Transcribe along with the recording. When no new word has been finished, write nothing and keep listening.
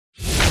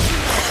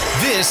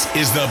This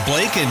is the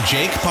Blake and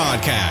Jake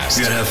podcast.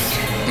 You gotta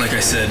have, like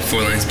I said,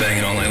 4 lines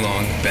banging all night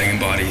long, banging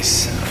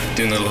bodies,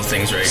 doing the little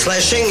things right.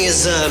 Slashing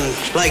is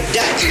like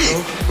that, you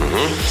know?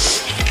 Mm-hmm.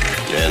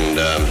 And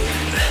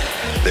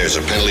there's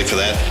a penalty for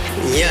that?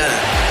 Yeah.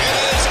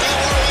 And it's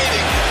Gilmore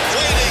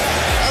waiting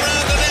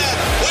around the net,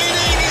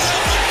 waiting.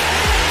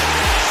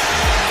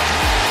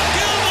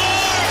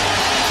 Gilmore!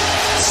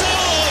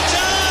 Solo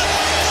job!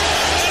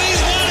 And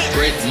he's won it!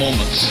 Great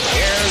moments.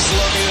 Here's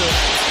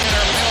Lemieux.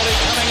 Inner penalty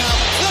coming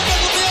up. Look at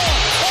Lemieux!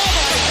 Oh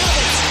my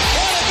heavens!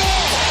 What a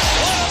goal!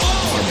 What a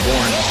goal! Are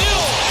born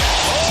Lemieux!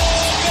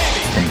 Oh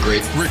baby! from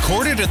great.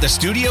 Recorded at the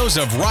studios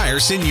of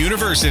Ryerson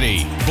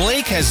University,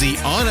 Blake has the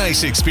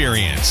on-ice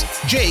experience.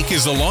 Jake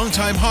is the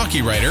longtime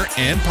hockey writer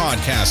and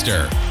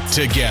podcaster.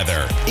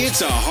 Together,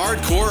 it's a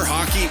hardcore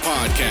hockey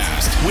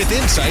podcast with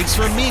insights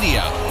from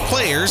media,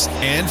 players,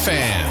 and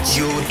fans.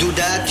 You do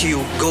that, you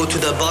go to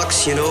the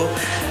box,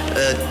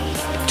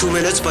 2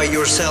 minutes by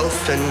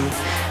yourself, and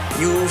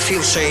you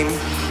feel shame,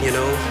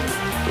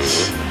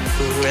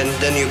 and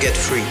then you get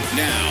free.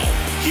 Now,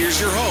 here's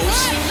your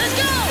hosts, Let's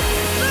go!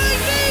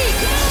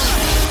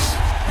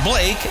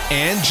 Blake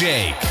and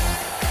Jake.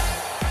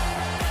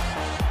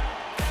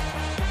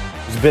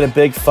 There's been a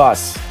big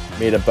fuss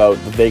made about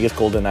the Vegas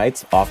Golden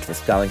Knights off to the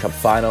Stanley Cup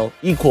Final,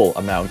 equal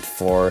amount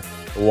for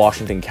the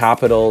Washington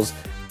Capitals.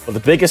 But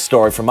the biggest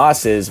story from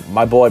us is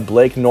my boy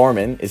Blake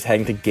Norman is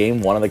heading to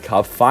Game 1 of the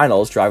Cup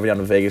Finals, driving down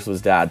to Vegas with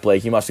his dad.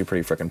 Blake, you must be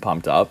pretty freaking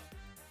pumped up.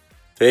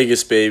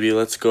 Vegas, baby,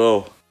 let's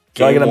go.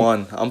 Gotta Game get a-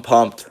 1, I'm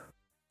pumped.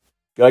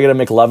 Gotta get a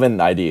McLovin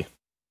ID.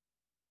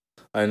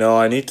 I know,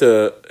 I need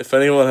to, if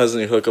anyone has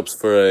any hookups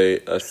for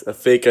a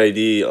fake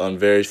ID on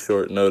very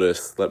short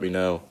notice, let me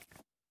know.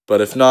 But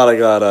if not, I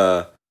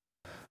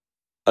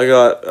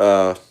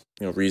got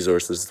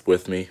resources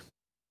with me,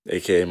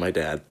 aka my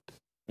dad.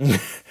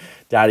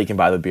 Daddy can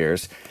buy the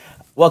beers.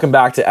 Welcome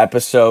back to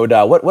episode,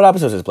 what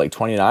episode is this, Blake?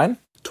 29?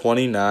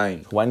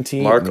 29.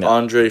 20?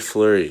 Marc-Andre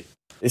Fleury.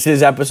 This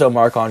is episode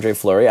Marc-Andre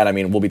Fleury, and I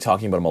mean, we'll be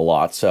talking about him a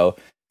lot, so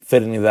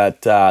fitting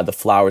that the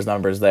Flowers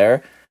number is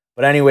there.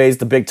 But anyways,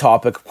 the big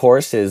topic, of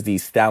course, is the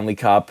Stanley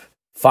Cup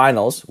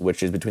Finals,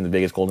 which is between the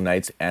Vegas Golden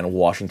Knights and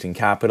Washington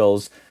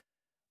Capitals.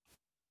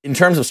 In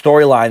terms of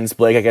storylines,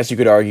 Blake, I guess you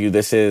could argue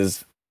this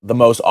is the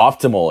most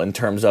optimal in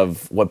terms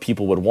of what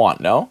people would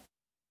want, no?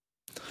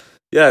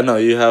 Yeah, no,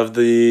 you have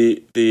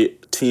the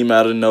team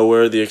out of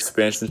nowhere, the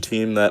expansion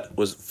team that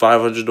was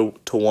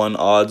 500 to 1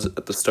 odds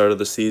at the start of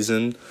the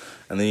season.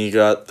 And then you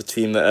got the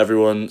team that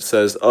everyone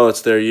says, oh,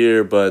 it's their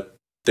year, but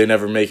they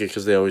never make it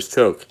because they always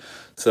choke.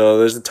 So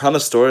there's a ton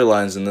of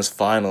storylines in this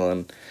final,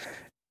 and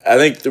I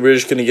think we're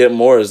just going to get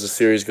more as the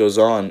series goes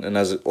on, and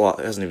it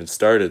hasn't even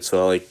started.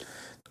 So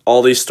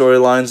all these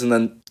storylines, and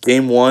then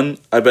Game 1,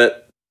 I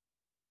bet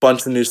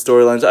bunch of new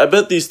storylines. I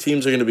bet these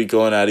teams are going to be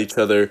going at each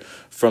other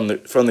from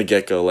the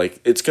get-go.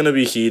 It's going to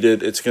be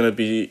heated, it's going to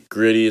be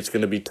gritty, it's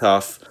going to be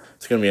tough,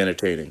 it's going to be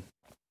entertaining.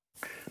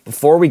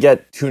 Before we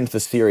get tuned to the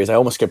series, I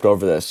almost skipped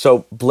over this.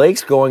 So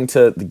Blake's going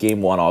to the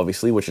Game 1,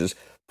 obviously, which is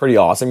pretty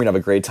awesome. You're going to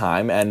have a great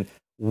time. And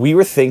we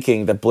were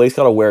thinking that Blake's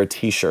got to wear a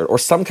t-shirt or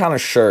some kind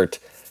of shirt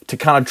to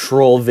kind of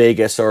troll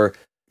Vegas, or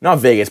not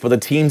Vegas, but the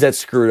teams that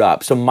screwed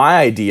up. So my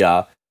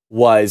idea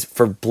was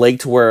for Blake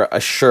to wear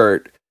a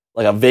shirt,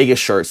 like a Vegas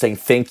shirt saying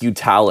 "Thank you,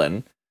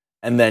 Talon,"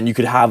 and then you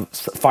could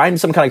find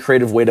some kind of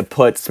creative way to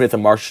put Smith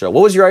and Marshall.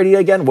 What was your idea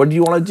again? What did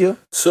you want to do?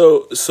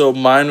 So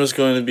mine was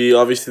going to be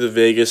obviously the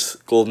Vegas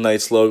Golden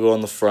Knights logo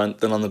on the front.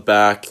 Then on the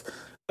back,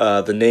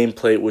 the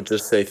nameplate would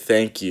just say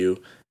 "Thank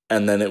you,"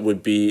 and then it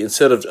would be,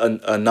 instead of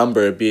a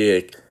number, it'd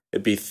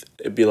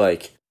be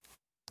like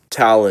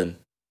Talon,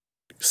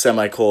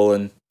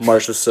 semicolon,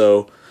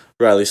 Marchessault,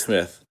 Riley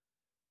Smith,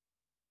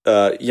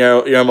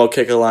 Jarmo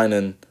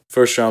Kekalainen,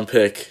 first round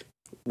pick,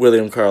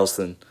 William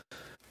Karlsson,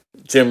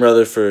 Jim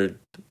Rutherford,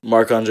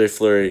 Marc-Andre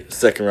Fleury,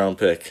 second round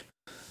pick.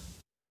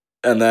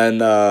 And then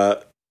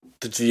the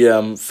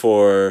GM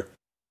for,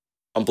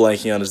 I'm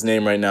blanking on his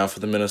name right now,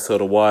 for the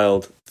Minnesota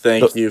Wild.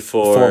 Thank you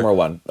for former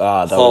one.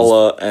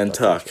 Paula and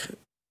Tuck.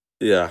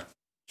 Yeah.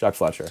 Chuck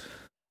Fletcher.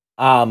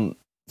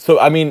 So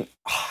I mean,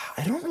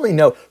 I don't really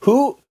know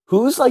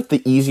who's like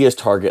the easiest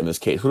target in this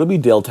case. Would it be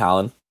Dale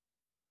Talon?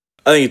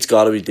 I think it's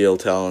got to be Dale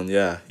Talon.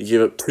 Yeah, you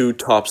give up 2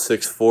 top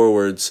 6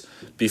 forwards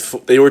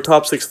before they were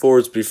top 6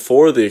 forwards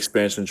before the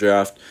expansion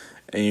draft,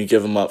 and you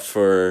give them up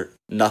for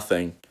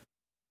nothing.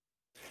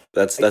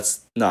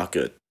 That's not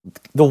good.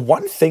 The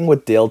one thing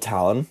with Dale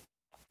Talon,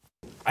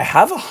 I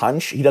have a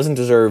hunch he doesn't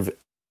deserve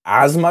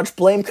as much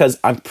blame because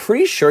I'm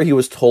pretty sure he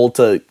was told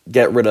to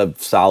get rid of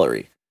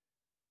salary.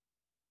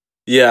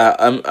 Yeah,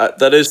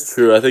 that is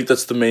true. I think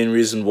that's the main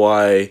reason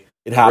why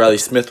It happened. Riley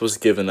Smith was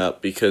given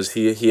up, because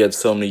he had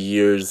so many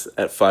years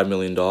at $5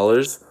 million.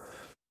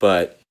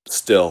 But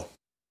still,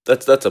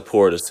 that's a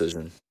poor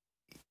decision.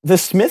 The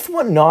Smith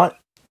one, not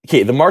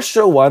okay. The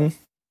Marshall one,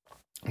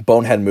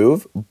 bonehead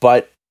move,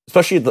 but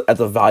especially at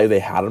the value they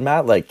had him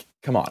at,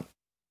 come on.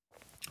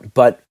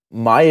 But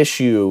my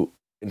issue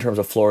in terms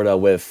of Florida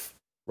with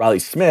Riley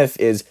Smith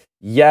is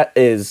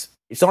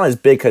it's not as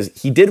big because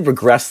he did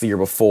regress the year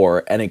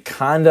before, and it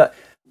kind of,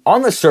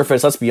 on the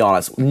surface, let's be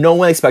honest, no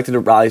one expected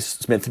Riley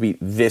Smith to be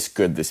this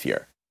good this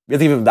year. We have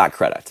to give him that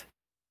credit.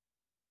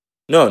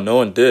 No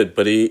one did,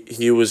 but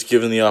he was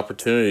given the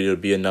opportunity to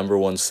be a number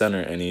one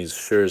center, and he's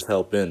sure as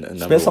hell been a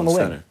number one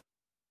center. Wing.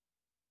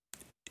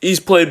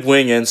 He's played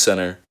wing and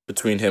center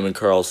between him and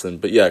Carlson,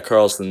 but yeah,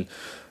 Carlson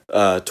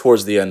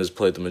towards the end has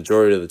played the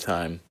majority of the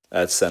time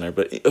at center,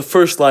 but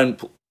first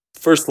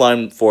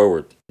line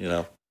forward, you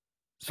know.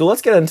 So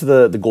let's get into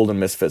the Golden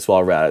Misfits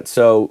while we're at it.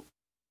 So,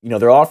 you know,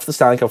 they're off to the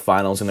Stanley Cup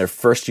Finals in their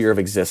first year of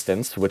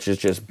existence, which is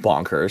just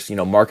bonkers. You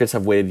know, markets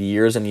have waited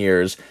years and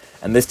years,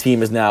 and this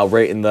team is now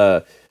right in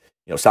the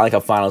Stanley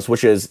Cup Finals,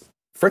 which is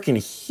freaking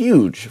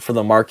huge for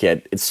the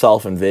market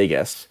itself in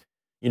Vegas.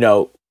 You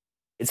know,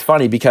 it's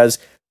funny because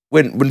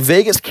when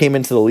Vegas came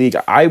into the league,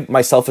 I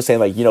myself was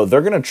saying, like, you know,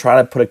 they're going to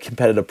try to put a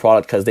competitive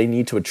product because they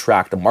need to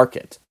attract a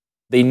market.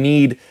 They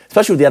need,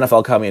 especially with the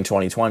NFL coming in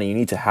 2020, you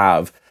need to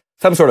have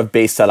some sort of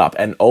base set up.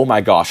 And oh my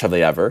gosh, have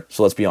they ever.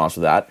 So let's be honest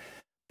with that.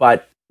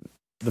 But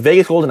the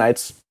Vegas Golden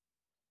Knights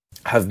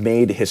have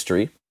made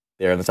history.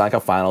 They're in the Stanley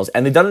Cup Finals,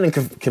 and they've done it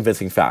in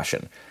convincing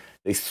fashion.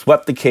 They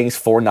swept the Kings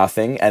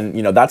 4-0, and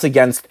you know that's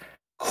against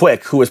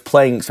Quick, who was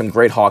playing some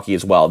great hockey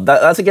as well.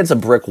 That's against a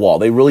brick wall.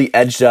 They really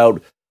edged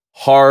out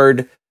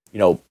hard, you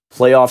know,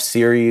 playoff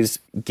series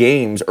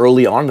games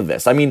early on to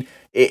this. I mean,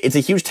 it's a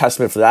huge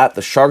testament for that.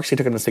 The Sharks, they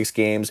took it in 6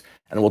 games,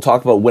 and we'll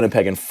talk about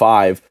Winnipeg in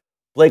 5.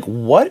 Blake,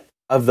 what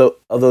of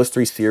those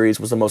 3 series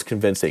was the most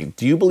convincing?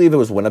 Do you believe it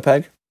was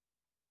Winnipeg?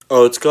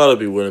 Oh, it's got to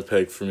be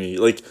Winnipeg for me.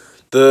 Like,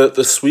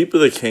 the sweep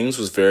of the Kings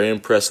was very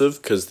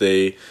impressive because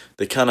they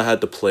kind of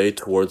had to play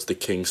towards the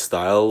Kings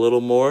style a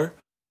little more.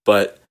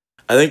 But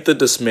I think the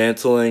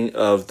dismantling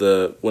of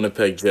the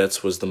Winnipeg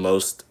Jets was the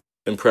most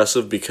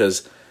impressive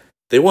because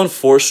they won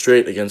 4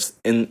 straight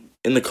in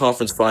the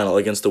conference final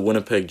against the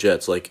Winnipeg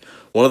Jets, like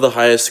one of the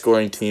highest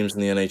scoring teams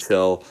in the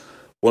NHL,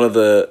 one of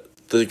the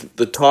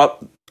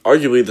top,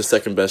 arguably the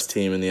second best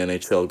team in the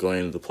NHL going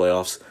into the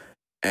playoffs.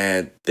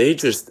 And they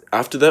just,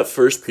 after that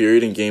first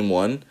period in game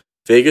 1,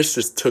 Vegas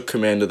just took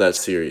command of that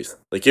series.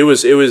 Like it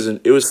was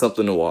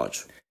something to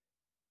watch.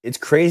 It's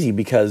crazy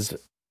because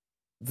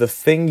the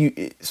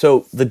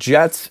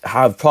Jets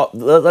have,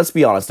 let's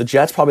be honest, the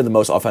Jets probably the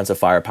most offensive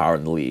firepower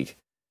in the league.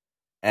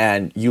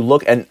 And you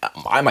look, and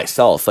I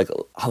myself, like,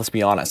 let's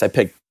be honest, I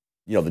picked,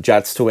 you know, the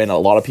Jets to win. A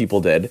lot of people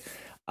did.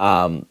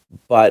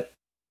 But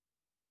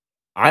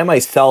I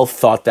myself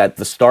thought that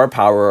the star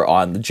power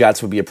on the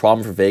Jets would be a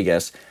problem for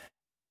Vegas.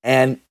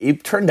 And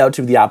it turned out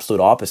to be the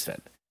absolute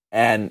opposite.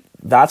 And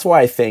that's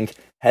why I think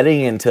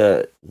heading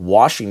into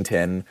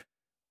Washington,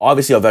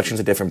 obviously Ovechkin's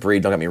a different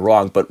breed, don't get me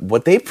wrong, but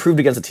what they proved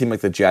against a team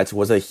like the Jets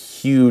was a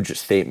huge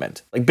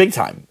statement. Like, big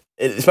time.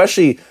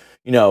 Especially,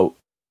 you know,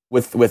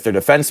 with their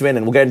defensemen,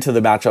 and we'll get into the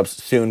matchups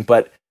soon,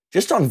 but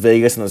just on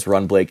Vegas and this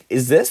run, Blake,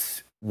 is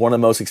this one of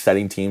the most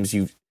exciting teams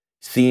you've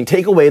seen?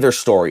 Take away their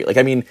story. Like,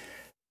 I mean,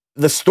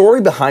 the story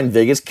behind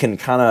Vegas can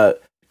kind of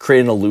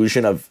create an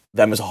illusion of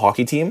them as a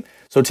hockey team.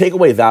 So take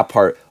away that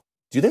part.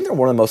 Do you think they're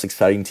one of the most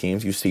exciting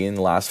teams you've seen in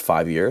the last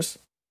 5 years?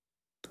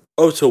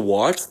 Oh, to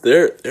watch?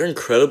 They're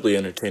incredibly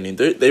entertaining.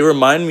 They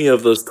remind me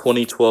of those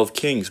 2012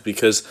 Kings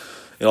because,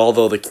 you know,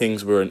 although the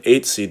Kings were an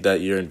 8 seed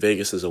that year and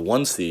Vegas is a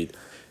 1 seed,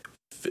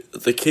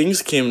 the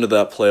Kings came into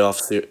that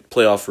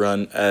playoff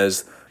run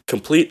as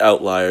complete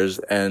outliers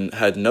and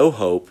had no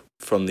hope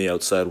from the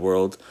outside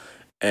world.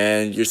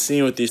 And you're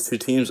seeing with these two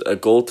teams a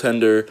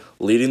goaltender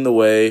leading the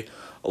way,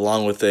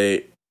 along with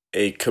a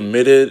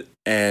committed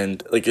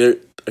and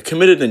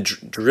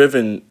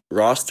driven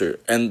roster,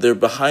 and they're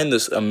behind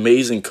this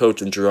amazing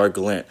coach in Gerard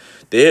Gallant.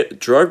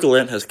 Gerard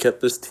Gallant has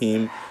kept this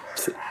team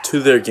to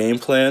their game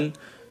plan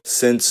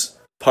since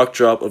puck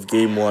drop of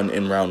game 1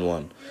 in round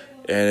 1,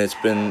 and it's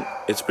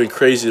been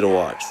crazy to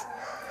watch.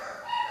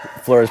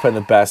 Fleury's playing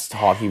the best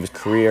hockey of his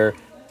career,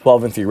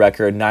 12-3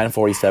 record,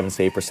 .947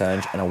 save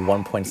percentage, and a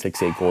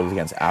 1.68 goals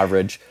against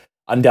average.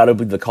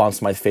 Undoubtedly the Conn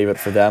Smythe favorite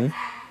for them.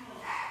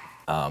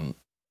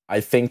 I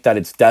think that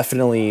it's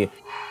definitely,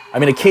 I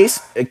mean, a case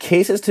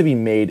is to be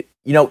made.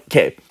 You know,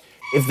 okay,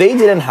 if they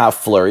didn't have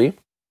Fleury,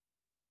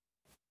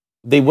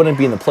 they wouldn't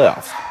be in the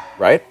playoffs,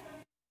 right?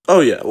 Oh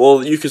yeah,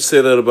 well, you could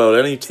say that about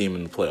any team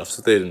in the playoffs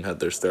if they didn't have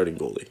their starting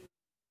goalie.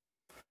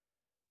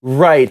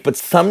 Right, but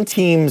some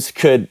teams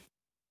could.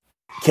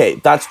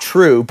 Okay, that's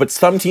true, but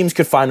some teams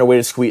could find a way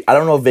to squeeze. I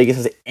don't know if Vegas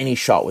has any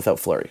shot without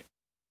Fleury.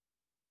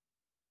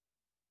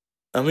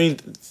 I mean,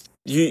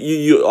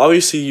 you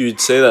obviously you'd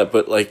say that,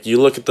 but like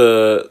you look at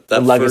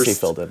that legacy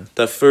filled in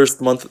that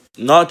first month,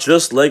 not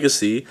just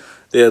legacy.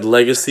 They had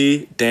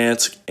Legacy,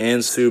 Dansk,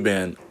 and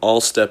Subban all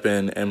step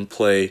in and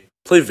play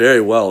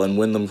very well and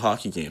win them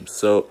hockey games.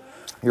 So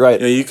you're right.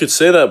 You know, you could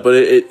say that, but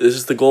this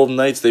is the Golden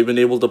Knights. They've been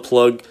able to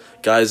plug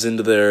guys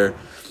into their.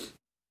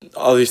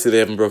 Obviously, they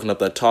haven't broken up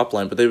that top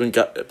line, but they've been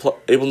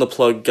able to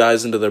plug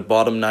guys into their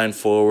bottom 9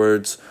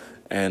 forwards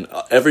and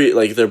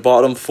their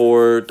bottom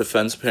 4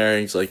 defense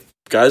pairings. Like,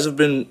 guys have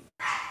been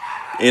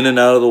in and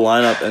out of the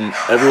lineup, and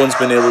everyone's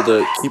been able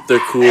to keep their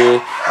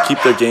cool, keep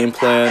their game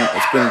plan.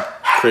 It's been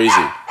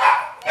crazy.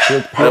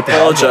 I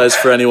apologize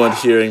for anyone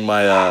hearing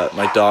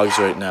my dogs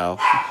right now.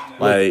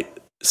 My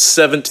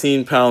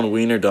 17-pound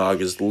wiener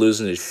dog is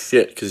losing his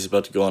shit because he's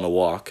about to go on a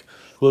walk.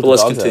 But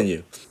let's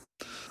continue.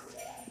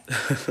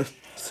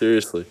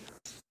 Seriously.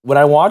 When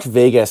I watch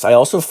Vegas, I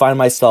also find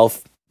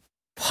myself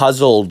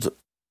puzzled.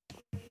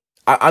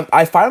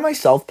 I find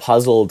myself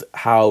puzzled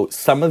how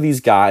some of these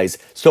guys,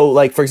 so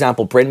like for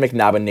example, Brayden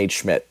McNabb and Nate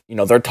Schmidt,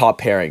 their top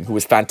pairing, who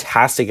was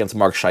fantastic against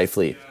Mark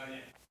Scheifele,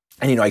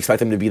 and I expect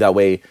them to be that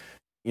way,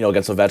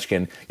 against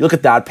Ovechkin. You look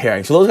at that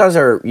pairing, so those guys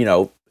are,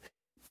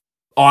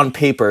 on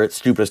paper,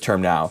 stupidest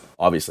term now,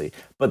 obviously,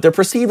 but they're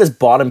perceived as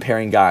bottom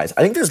pairing guys.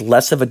 I think there's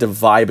less of a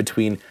divide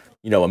between,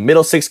 a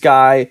middle six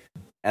guy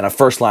and a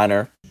first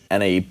liner,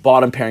 and a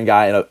bottom pairing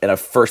guy and a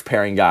first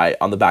pairing guy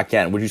on the back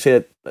end. Would you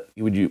say that?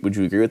 Would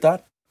you agree with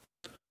that?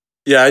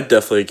 Yeah, I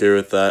definitely agree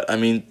with that. I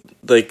mean,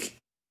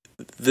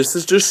 this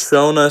has just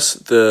shown us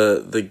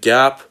the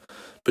gap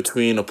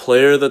between a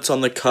player that's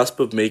on the cusp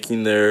of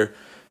making their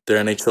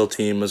NHL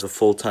team as a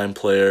full-time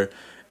player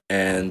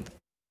and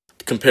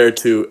compared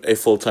to a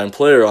full-time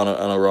player on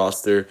a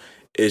roster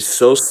is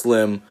so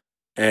slim.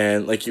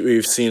 And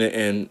we've seen it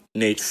in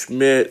Nate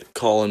Schmidt,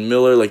 Colin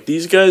Miller.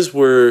 These guys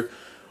weren't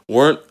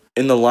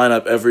in the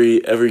lineup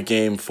every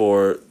game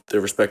for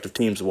their respective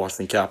teams, the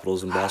Washington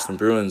Capitals and Boston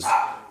Bruins,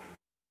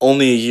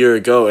 only a year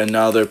ago, and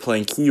now they're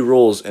playing key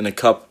roles in a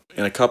cup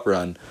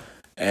run.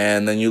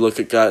 And then you look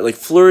at guys like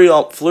Fleury.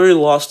 Fleury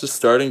lost his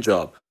starting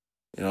job.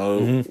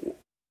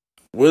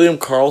 William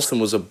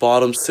Karlsson was a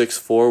bottom six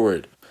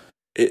forward.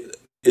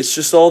 It's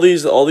just all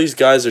these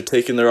guys are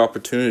taking their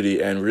opportunity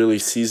and really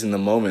seizing the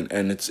moment,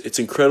 and it's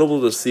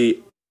incredible to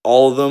see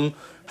all of them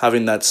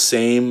having that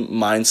same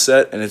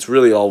mindset, and it's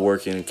really all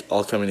working,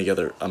 all coming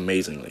together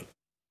amazingly.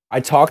 I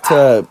talked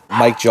to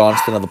Mike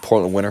Johnston of the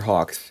Portland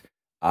Winterhawks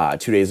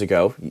 2 days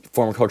ago,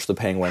 former coach of the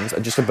Penguins,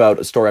 just about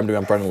a story I'm doing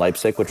on Brendan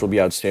Leipsic, which will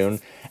be out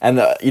soon. And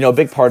a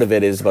big part of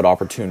it is about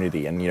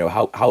opportunity and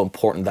how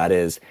important that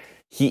is.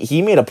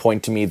 He made a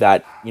point to me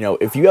that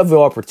if you have the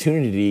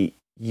opportunity,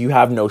 you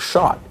have no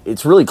shot.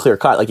 It's really clear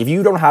cut. If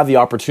you don't have the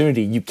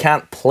opportunity, you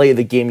can't play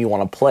the game you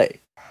want to play.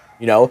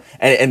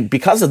 And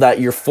because of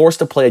that, you're forced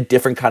to play a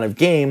different kind of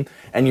game,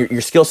 and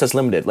your skill set's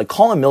limited. Like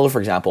Colin Miller, for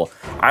example,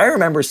 I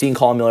remember seeing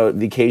Colin Miller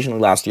occasionally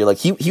last year.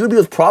 He would be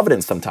with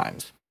Providence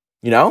sometimes.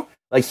 He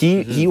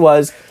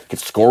could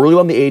score really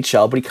well in the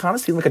AHL, but he kind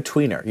of seemed like a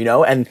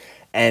tweener,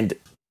 and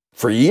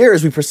for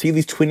years we perceive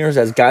these tweeners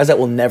as guys that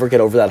will never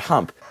get over that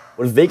hump.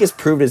 What Vegas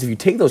proved is if you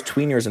take those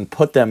tweeners and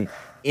put them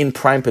in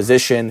prime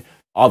position,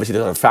 obviously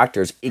there's other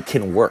factors, it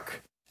can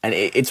work, and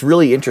it's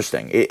really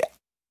interesting.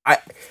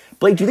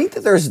 Blake, do you think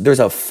that there's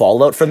a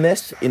fallout from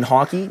this in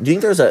hockey? Do you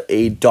think there's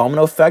a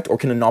domino effect, or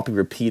can it not be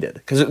repeated?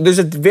 Because there's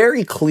a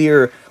very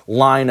clear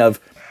line of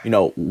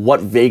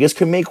what Vegas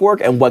can make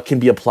work and what can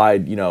be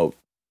applied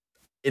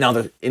in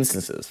other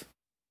instances.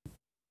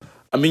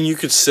 I mean, you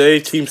could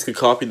say teams could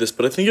copy this,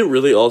 but I think it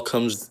really all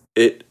comes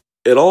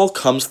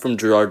from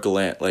Gerard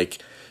Gallant.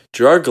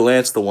 Gerard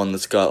Gallant's the one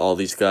that's got all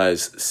these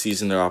guys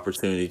seizing their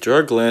opportunity.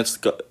 Gerard Gallant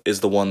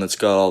is the one that's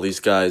got all these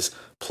guys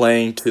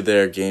playing to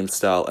their game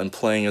style and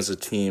playing as a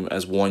team,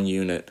 as one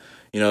unit.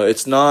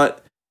 It's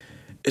not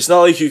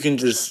like you can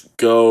just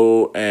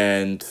go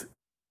and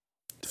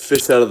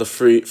fish out of the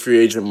free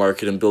agent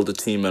market and build a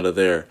team out of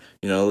there.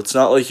 It's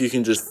not like you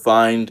can just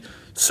find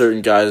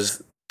certain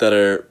guys that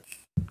are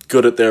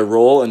good at their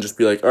role and just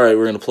be like, all right,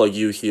 we're going to plug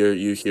you here,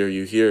 you here,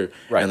 you here,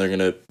 right, and they're going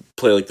to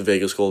play like the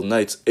Vegas Golden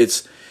Knights.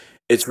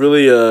 It's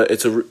really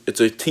it's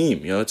a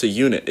team, it's a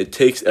unit. It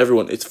takes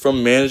everyone. It's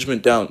from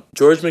management down.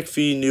 George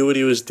McPhee knew what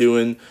he was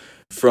doing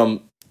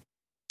from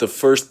the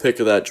first pick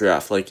of that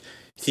draft.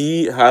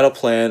 He had a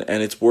plan,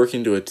 and it's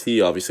working to a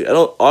T, obviously.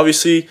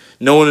 Obviously,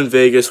 no one in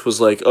Vegas was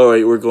like, all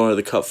right, we're going to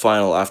the Cup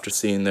Final after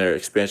seeing their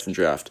expansion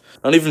draft.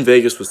 Not even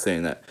Vegas was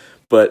saying that.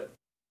 But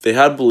they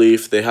had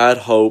belief, they had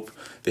hope,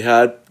 they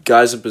had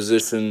guys in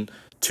position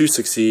to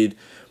succeed.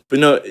 But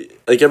no,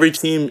 every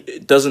team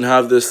doesn't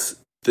have this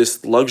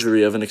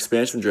luxury of an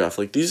expansion draft.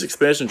 These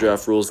expansion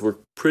draft rules were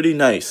pretty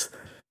nice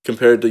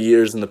compared to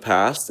years in the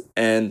past.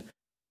 And,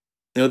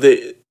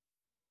 they've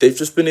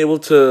just been able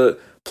to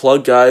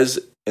plug guys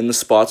in the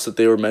spots that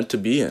they were meant to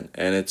be in,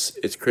 and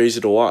it's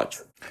crazy to watch.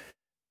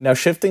 Now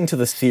shifting to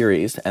the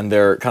series and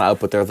their kind of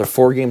output there, they're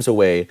 4 games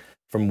away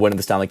from winning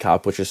the Stanley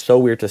Cup, which is so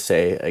weird to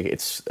say.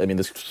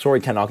 This story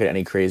cannot get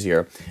any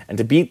crazier. And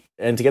to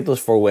get those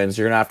 4 wins,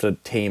 you're gonna have to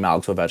tame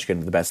Alex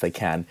Ovechkin the best they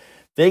can.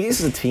 Vegas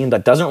is a team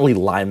that doesn't really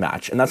line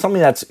match, and that's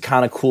something that's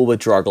kind of cool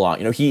with Gerard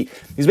Gallant. He's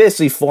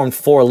basically formed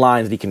 4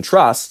 lines that he can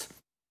trust,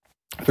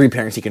 3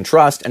 pairings he can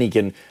trust, and he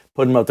can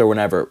put them out there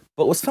whenever.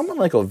 But with someone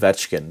like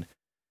Ovechkin,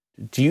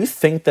 do you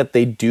think that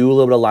they do a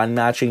little bit of line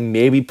matching?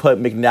 Maybe put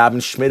McNabb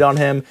and Schmidt on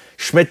him.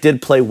 Schmidt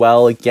did play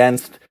well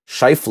against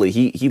Scheifele.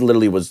 He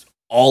literally was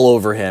all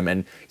over him,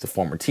 and he's a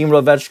former teammate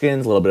of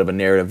Ovechkin's. A little bit of a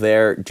narrative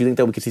there. Do you think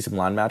that we could see some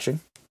line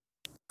matching?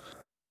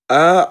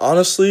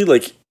 Honestly,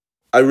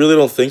 I really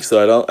don't think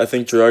so. I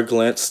think Gerard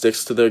Gallant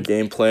sticks to their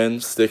game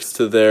plan, sticks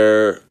to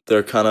their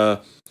kind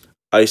of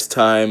ice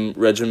time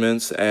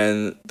regiments,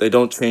 and they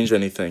don't change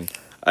anything.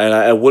 And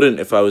I wouldn't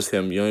if I was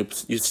him. You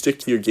stick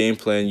to your game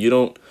plan. You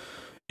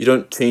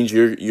don't change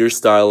your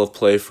style of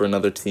play for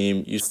another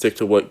team. You stick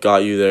to what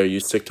got you there. You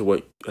stick to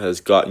what has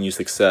gotten you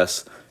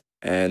success.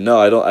 And no,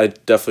 I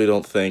definitely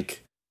don't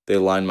think they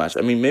line match.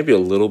 I mean, maybe a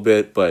little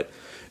bit, but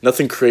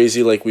nothing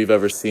crazy like we've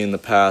ever seen in the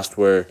past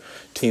where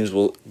teams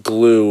will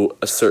glue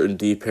a certain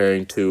D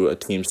pairing to a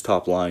team's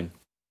top line.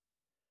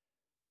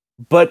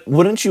 But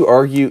wouldn't you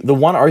argue, the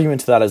one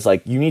argument to that is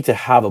like, you need to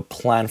have a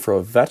plan for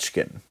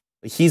Ovechkin.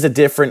 He's a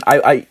different,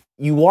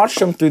 you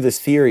watched him through the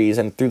series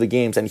and through the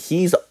games, and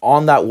he's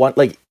on that one,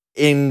 like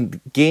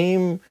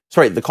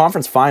the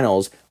conference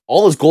finals,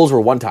 all his goals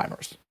were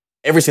one-timers.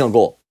 Every single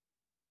goal.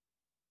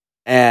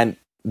 And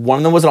one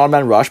of them was an odd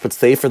man rush, but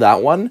save for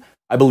that one,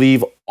 I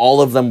believe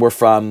all of them were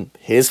from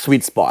his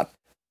sweet spot.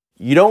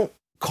 You don't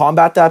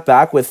combat that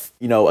back with,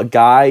 a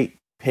guy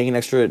paying an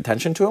extra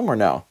attention to him, or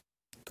no?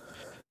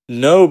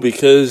 No,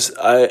 because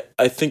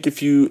I think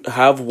if you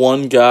have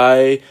one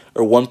guy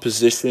or one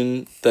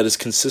position that is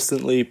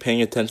consistently paying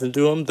attention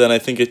to him, then I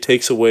think it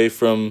takes away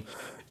from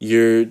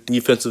your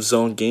defensive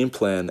zone game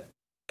plan.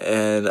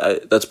 And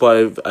that's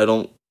why I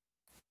don't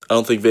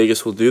think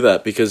Vegas will do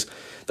that, because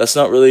that's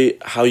not really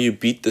how you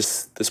beat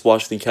this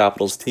Washington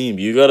Capitals team.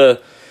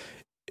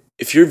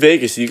 If you're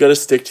Vegas, you gotta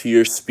stick to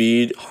your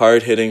speed,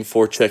 hard hitting,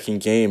 forechecking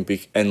game,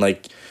 and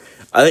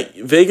I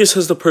think Vegas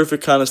has the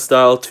perfect kind of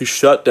style to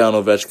shut down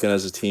Ovechkin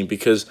as a team,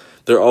 because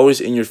they're always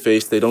in your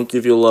face. They don't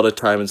give you a lot of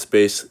time and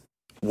space,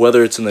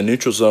 whether it's in the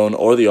neutral zone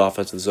or the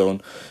offensive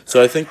zone.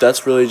 So I think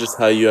that's really just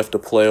how you have to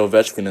play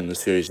Ovechkin in the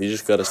series. You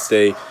just got to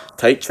stay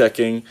tight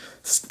checking.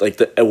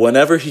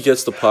 Whenever he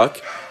gets the puck,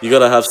 you got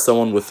to have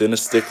someone within a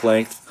stick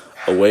length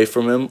away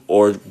from him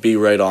or be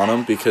right on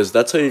him, because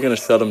that's how you're going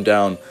to shut him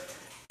down.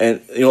 And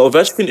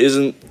Ovechkin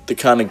isn't the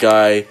kind of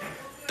guy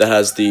that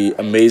has the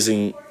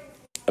amazing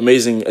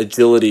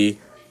agility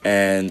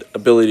and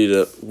ability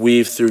to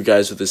weave through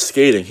guys with his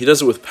skating. He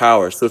does it with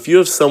power. So if you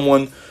have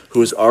someone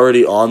who is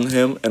already on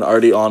him and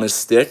already on his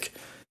stick,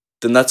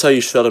 then that's how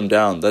you shut him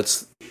down.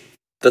 That's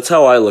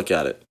how I look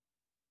at it.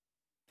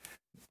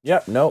 Yeah,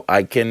 no,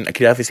 I can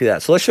definitely see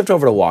that. So let's shift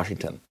over to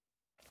Washington.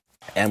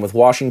 And with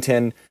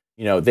Washington,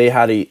 they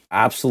had a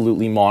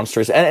absolutely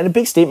monstrous and a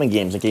big statement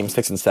games in Game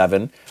 6 and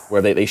 7,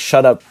 where they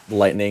shut up the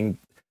Lightning,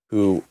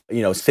 who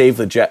save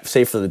for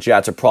the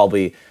Jets, are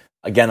probably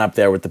again up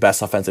there with the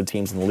best offensive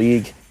teams in the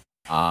league.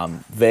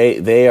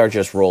 They are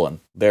just rolling.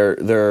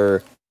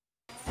 They're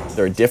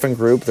a different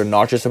group. They're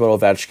not just about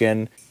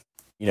Ovechkin.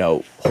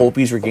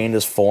 Holtby's regained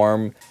his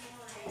form.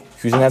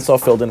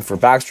 Kuznetsov filled in for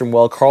Backstrom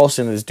well.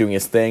 Carlson is doing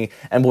his thing.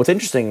 And what's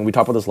interesting, and we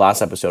talked about this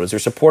last episode, is their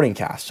supporting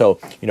cast. So,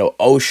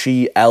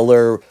 Oshie,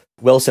 Eller,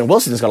 Wilson.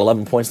 Wilson's got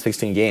 11 points in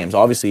 16 games.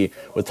 Obviously,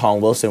 with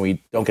Tom Wilson,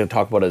 we don't get to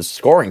talk about his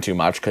scoring too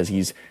much because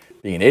he's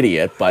being an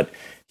idiot, but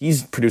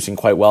he's producing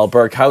quite well.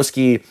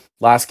 Burakovsky,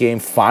 last game,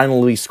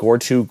 finally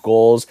scored 2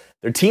 goals.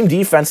 Their team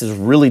defense has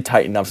really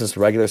tightened up since the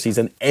regular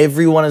season.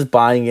 Everyone is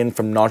buying in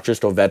from not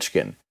just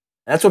Ovechkin. And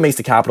that's what makes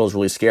the Capitals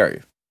really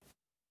scary.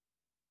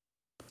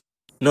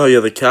 No,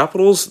 yeah, the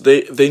Capitals,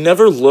 they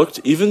never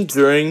looked, even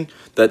during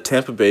that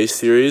Tampa Bay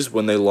series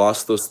when they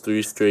lost those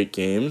 3 straight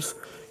games,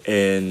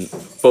 and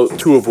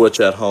 2 of which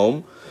at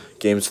home,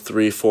 games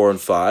 3, 4,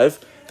 and 5,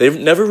 they've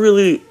never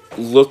really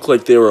looked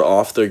like they were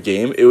off their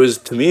game.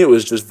 To me, it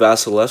was just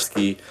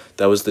Vasilevsky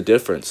that was the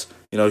difference.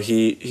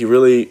 He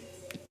really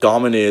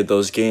dominated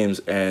those games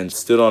and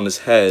stood on his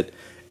head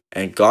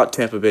and got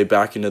Tampa Bay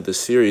back into the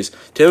series.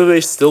 Tampa Bay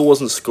still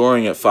wasn't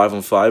scoring at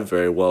 5-on-5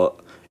 very well,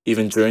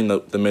 even during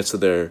the midst of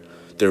their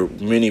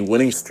mini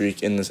winning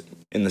streak in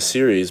the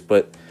series.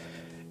 But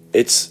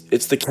it's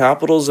the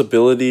Capitals'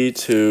 ability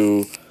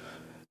to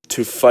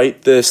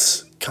fight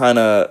this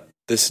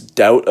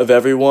doubt of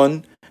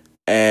everyone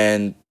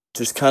and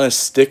just kind of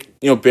stick,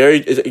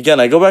 buried.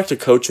 Again, I go back to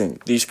coaching.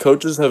 These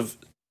coaches have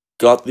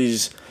got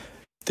these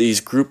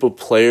group of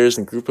players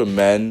and group of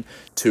men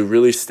to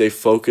really stay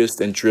focused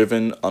and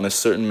driven on a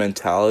certain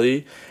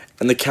mentality.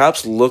 And the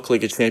Caps look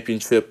like a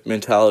championship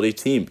mentality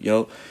team.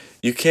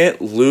 You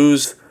can't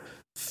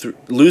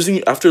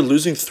after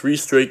losing 3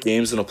 straight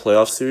games in a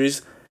playoff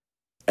series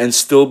and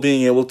still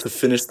being able to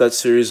finish that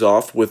series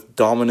off with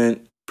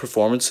dominant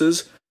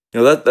performances.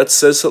 That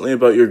says something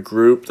about your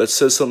group. That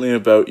says something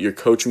about your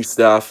coaching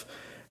staff.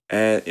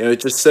 And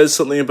it just says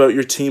something about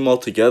your team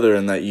altogether,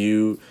 and that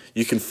you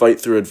can fight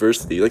through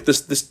adversity. Like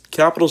this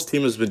Capitals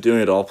team has been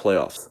doing it all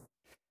playoffs.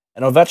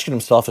 And Ovechkin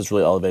himself has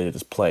really elevated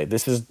his play.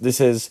 This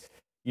is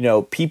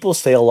people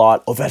say a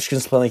lot,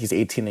 Ovechkin's playing like he's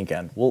 18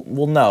 again.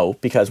 Well, no,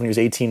 because when he was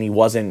 18, he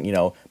wasn't,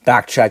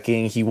 back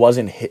checking. He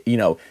wasn't,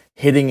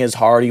 hitting as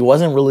hard. He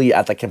wasn't really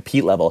at the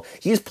compete level.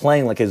 He's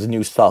playing like his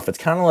new stuff. It's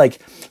kind of like,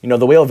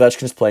 the way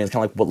Ovechkin's playing is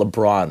kind of like what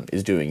LeBron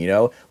is doing,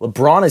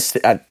 LeBron is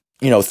at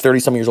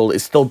 30-some years old,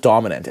 is still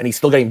dominant, and he's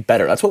still getting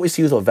better. That's what we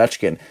see with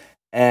Ovechkin.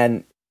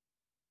 And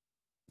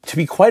to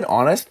be quite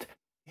honest,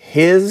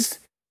 his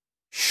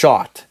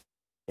shot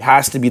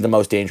has to be the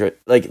most dangerous,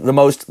 like the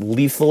most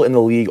lethal in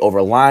the league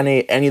over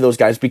Laine, any of those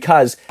guys,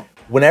 because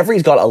whenever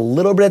he's got a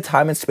little bit of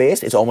time and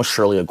space, it's almost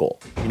surely a goal.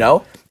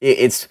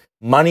 It's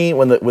Money,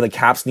 when the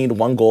Caps need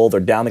one goal, they're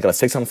down, they got a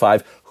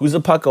 6-on-5. Who's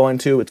the puck going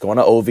to? It's going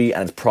to Ovi,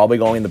 and it's probably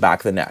going in the back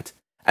of the net.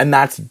 And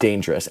that's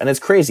dangerous. And it's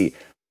crazy.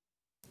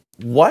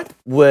 What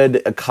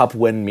would a cup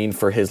win mean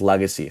for his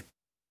legacy?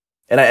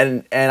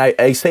 And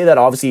I say that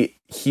obviously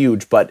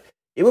huge, but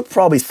it would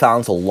probably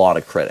silence a lot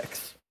of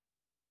critics.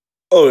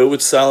 Oh, it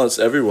would silence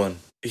everyone.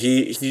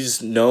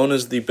 He's known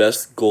as the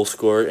best goal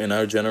scorer in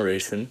our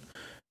generation,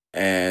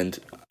 and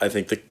I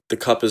think the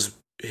cup is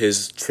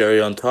his cherry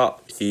on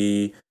top.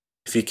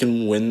 If he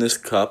can win this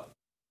cup,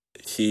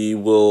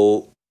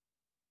 he'll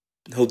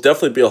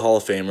definitely be a Hall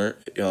of Famer.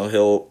 You know,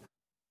 he'll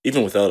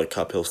even without a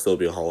cup, he'll still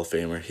be a Hall of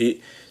Famer.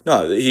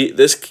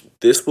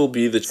 This will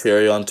be the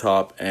cherry on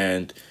top,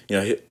 and you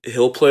know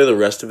he'll play the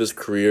rest of his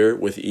career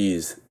with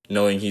ease,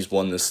 knowing he's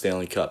won this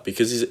Stanley Cup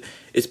because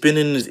it's been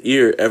in his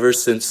ear ever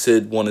since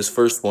Sid won his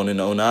first one in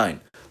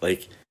 2009.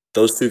 Like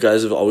those two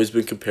guys have always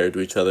been compared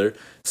to each other.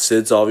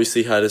 Sid's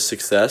obviously had his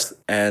success,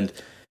 and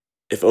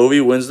if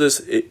Ovi wins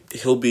this,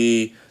 he'll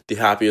be the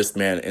happiest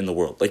man in the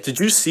world. Like, did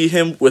you see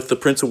him with the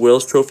Prince of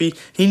Wales trophy?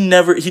 He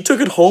took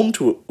it home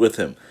with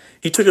him.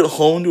 He took it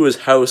home to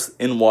his house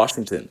in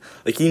Washington.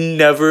 Like, he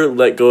never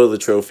let go of the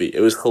trophy. It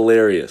was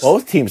hilarious.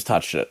 Both teams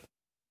touched it.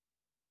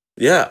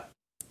 Yeah.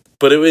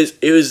 But it was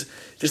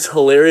just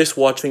hilarious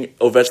watching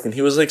Ovechkin.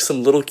 He was like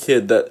some little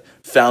kid that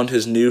found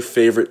his new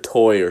favorite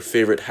toy or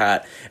favorite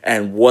hat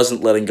and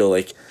wasn't letting go.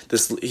 Like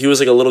this, he was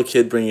like a little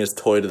kid bringing his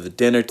toy to the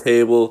dinner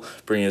table,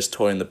 bringing his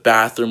toy in the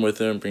bathroom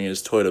with him, bringing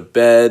his toy to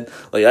bed.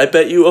 Like, I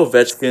bet you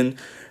Ovechkin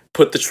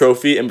put the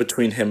trophy in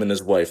between him and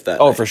his wife that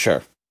night. For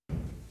sure.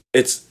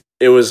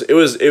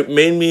 It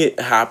made me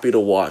happy to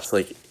watch.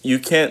 Like, you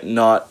can't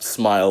not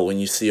smile when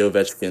you see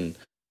Ovechkin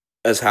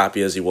as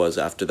happy as he was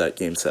after that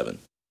Game 7.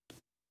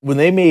 When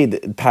they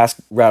made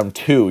past round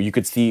 2, you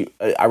could see,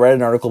 I read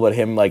an article about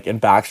him like in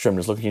Backstrom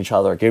just looking at each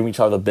other, giving each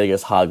other the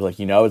biggest hug. Like,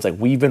 you know, it's like,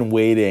 we've been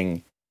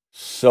waiting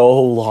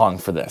so long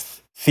for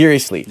this.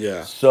 Seriously.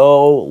 Yeah.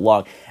 So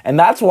long. And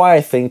that's why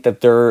I think that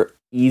they're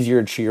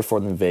easier to cheer for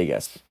than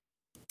Vegas.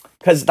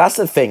 Because that's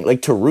the thing.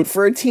 Like, to root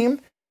for a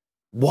team,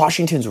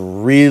 Washington's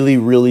really,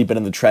 really been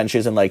in the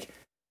trenches, and like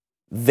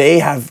they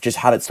have just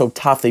had it so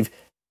tough. Think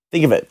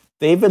of it.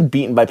 They've been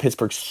beaten by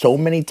Pittsburgh so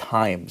many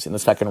times in the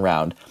second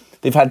round.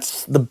 They've had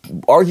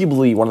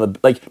arguably one of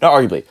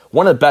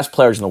the best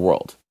players in the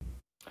world,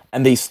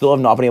 and they still have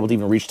not been able to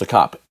even reach the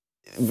cup.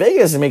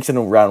 Vegas makes it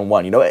in round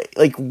 1. You know,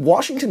 like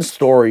Washington's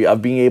story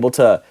of being able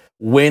to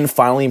win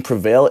finally and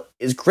prevail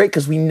is great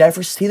because we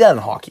never see that in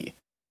hockey.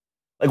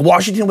 Like,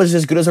 Washington was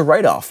as good as a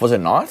write-off, was it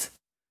not?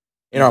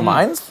 In our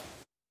minds?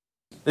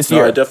 This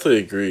year. No, I definitely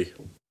agree.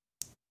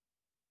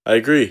 I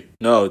agree.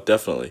 No,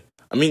 definitely.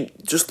 I mean,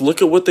 just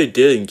look at what they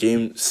did in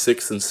Game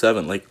 6 and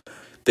 7. Like,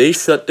 they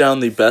shut down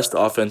the best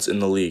offense in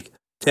the league.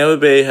 Tampa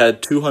Bay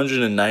had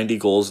 290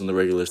 goals in the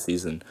regular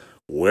season.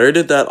 Where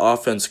did that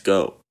offense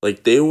go?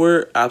 Like, they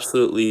were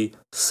absolutely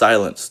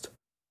silenced.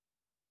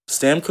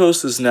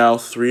 Stamkos is now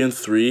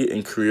 3-3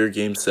 in career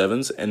Game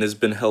 7s and has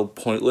been held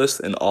pointless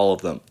in all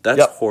of them.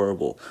 That's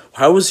horrible.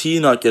 How was he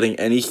not getting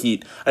any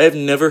heat? I have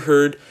never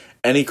heard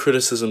any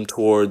criticism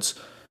towards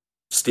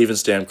Steven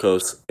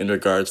Stamkos in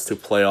regards to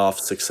playoff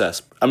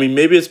success. I mean,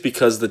 maybe it's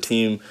because the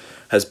team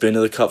has been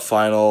to the Cup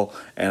Final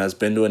and has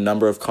been to a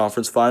number of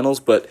conference finals,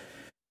 but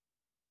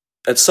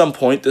at some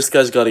point, this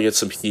guy's got to get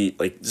some heat.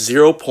 Like,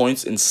 0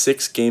 points in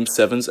 6 Game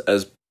 7s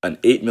as an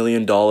 $8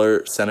 million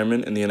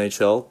centerman in the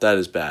NHL, that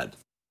is bad.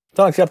 It's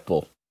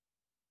unacceptable.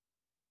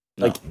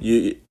 No, Like,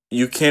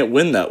 you can't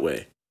win that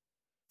way.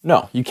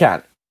 No, you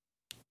can't.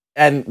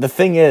 And the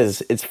thing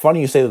is, it's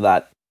funny you say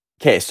that.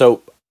 Okay,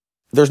 so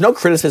there's no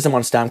criticism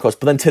on Stamkos,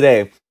 but then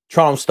today,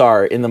 Toronto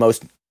Star in the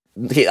most...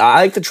 Okay,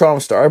 I like the Toronto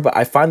Star, but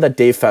I find that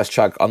Dave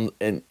Feschuk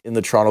in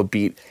the Toronto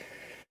beat,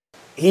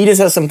 he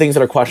just has some things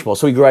that are questionable.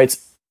 So he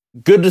writes,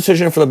 good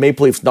decision for the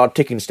Maple Leafs not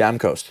taking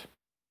Stamkos.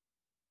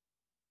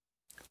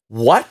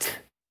 What?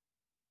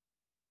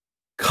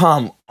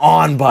 Come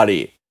on,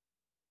 buddy.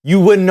 You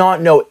would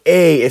not know,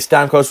 if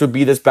Stamkos would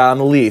be this bad on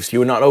the Leafs. You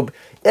would not know.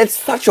 It's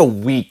such a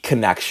weak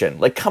connection.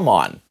 Like, come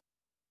on.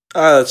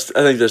 I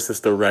think that's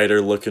just the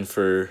writer looking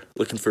for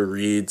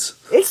reads.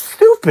 It's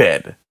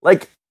stupid.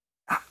 Like,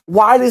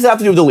 why does it have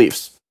to do with the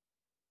Leafs?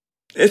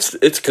 It's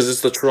because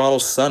it's the Toronto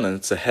Sun and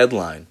it's a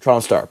headline.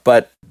 Toronto Star,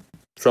 but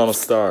Toronto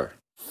Star.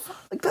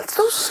 Like, that's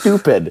so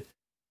stupid.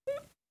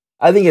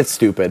 I think it's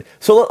stupid.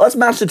 So let's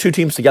match the two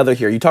teams together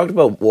here. You talked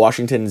about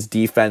Washington's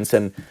defense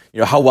and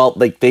how well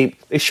they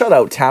shut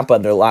out Tampa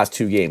in their last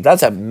 2 games.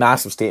 That's a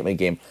massive statement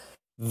game.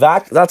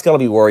 That's got to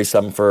be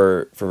worrisome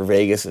for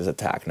Vegas'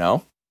 attack.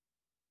 No.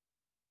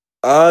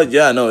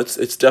 Yeah, no,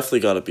 it's definitely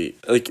got to be.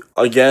 Like,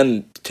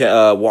 again,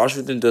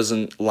 Washington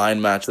doesn't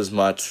line match as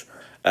much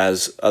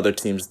as other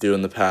teams do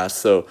in the past.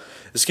 So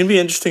it's going to be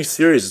an interesting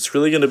series. It's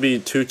really going to be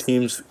 2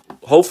 teams.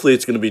 Hopefully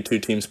it's going to be 2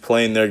 teams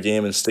playing their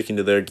game and sticking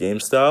to their game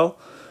style.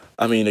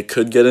 I mean, it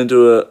could get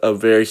into a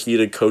very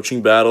heated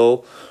coaching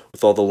battle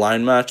with all the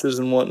line matches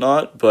and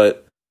whatnot,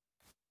 but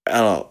I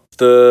don't know.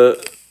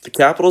 The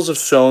Capitals have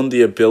shown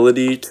the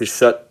ability to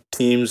shut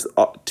teams'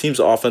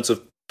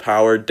 offensive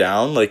power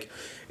down. Like,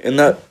 in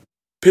that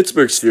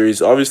Pittsburgh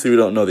series, obviously we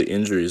don't know the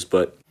injuries,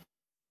 but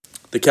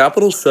the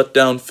Capitals shut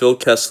down Phil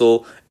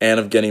Kessel and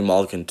Evgeny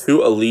Malkin,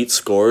 two elite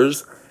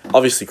scorers.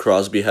 Obviously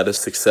Crosby had a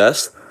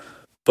success,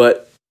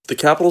 but the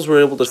Capitals were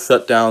able to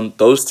shut down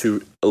those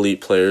two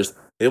elite players.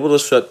 They were able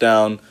to shut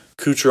down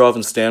Kucherov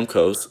and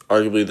Stamkos,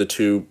 arguably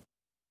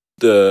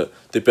the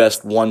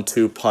best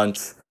 1-2 punch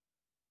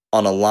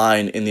on a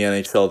line in the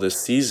NHL this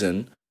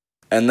season.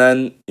 And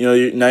then, now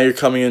you're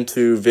coming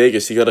into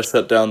Vegas. You got to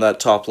shut down that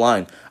top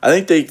line. I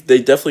think they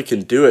definitely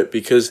can do it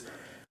because,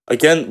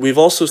 again, we've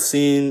also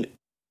seen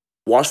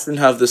Washington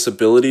have this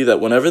ability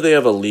that whenever they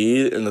have a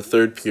lead in the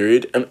third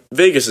period, and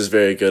Vegas is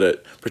very good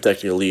at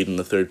protecting a lead in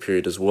the third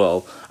period as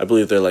well. I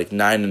believe they're like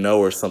 9-0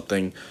 or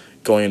something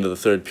going into the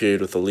third period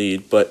with a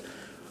lead. But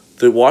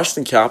the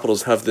Washington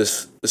Capitals have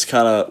this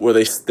kind of where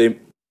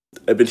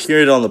I've been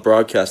hearing it on the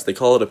broadcast. They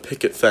call it a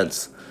picket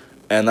fence,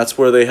 and that's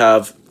where they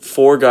have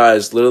 4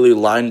 guys literally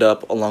lined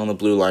up along the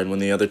blue line when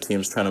the other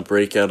team's trying to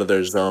break out of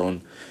their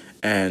zone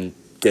and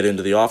get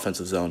into the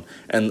offensive zone.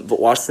 And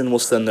Washington will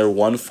send their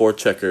 1-4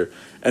 checker,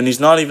 and he's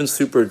not even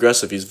super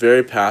aggressive. He's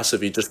very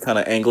passive. He just kind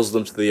of angles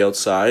them to the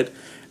outside,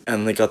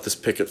 and they got this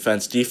picket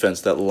fence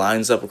defense that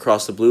lines up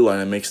across the blue line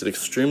and makes it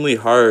extremely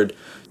hard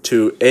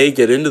to A,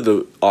 get into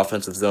the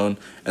offensive zone,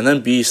 and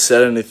then B,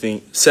 set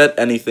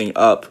anything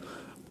up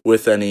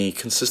with any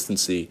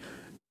consistency.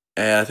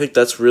 And I think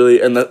that's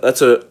really, and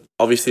that's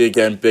obviously,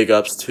 again, big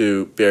ups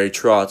to Barry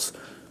Trotz,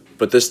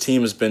 but this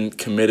team has been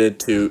committed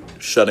to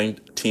shutting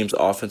teams'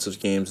 offensive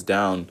games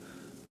down,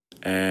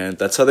 and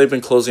that's how they've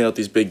been closing out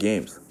these big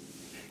games.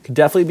 Could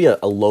definitely be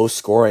a low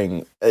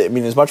scoring. I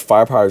mean, as much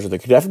firepower as there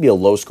could definitely be a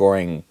low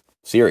scoring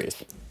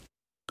series.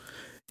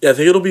 Yeah, I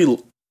think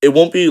it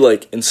won't be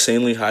like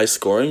insanely high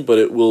scoring, but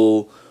it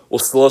will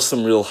still have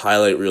some real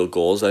highlight reel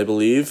goals, I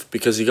believe,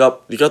 because you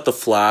got the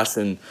flash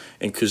in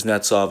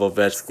Kuznetsov,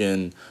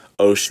 Ovechkin,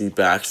 Oshie,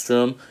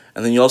 Backstrom,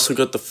 and then you also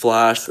got the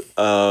flash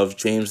of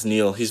James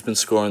Neal. He's been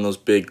scoring those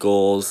big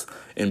goals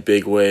in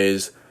big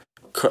ways.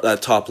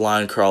 That top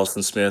line,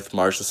 Carlson Smith,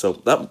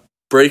 Marchessault. That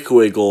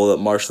breakaway goal that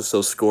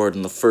Marchessault scored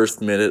in the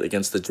first minute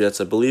against the Jets,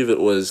 I believe it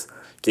was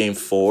Game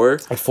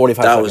 4. Like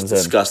 45 that seconds was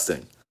disgusting.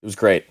 It was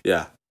great.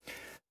 Yeah.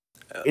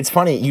 It's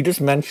funny, you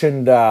just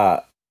mentioned...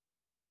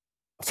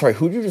 sorry,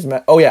 who did you just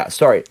mention? Oh, yeah,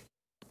 sorry.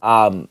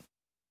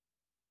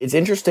 It's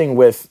interesting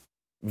with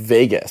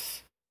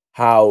Vegas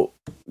how,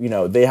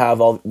 they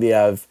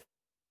have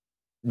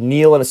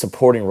Neal in a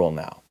supporting role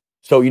now.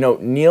 So,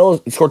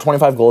 Neal scored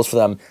 25 goals for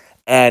them,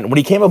 and when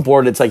he came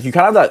aboard, it's like you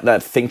kind of have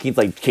that thinking,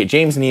 like, okay,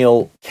 James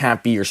Neal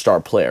can't be your star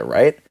player,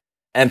 right?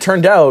 And it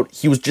turned out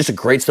he was just a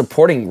great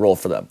supporting role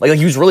for them. Like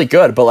he was really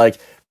good, but like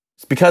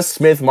because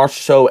Smith,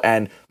 Marchessault,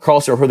 and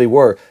Carlson are who they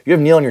were, you have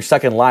Neal in your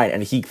second line,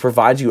 and he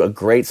provides you a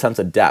great sense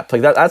of depth.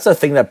 Like that's the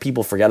thing that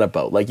people forget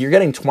about. Like you're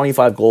getting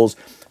 25 goals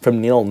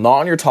from Neal, not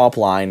on your top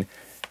line.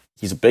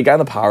 He's a big guy on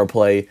the power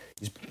play.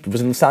 He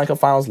was in the Stanley Cup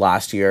Finals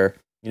last year.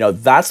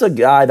 That's a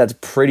guy that's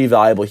pretty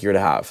valuable here to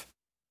have.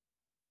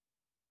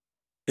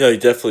 Yeah, he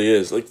definitely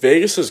is. Like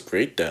Vegas has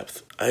great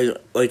depth.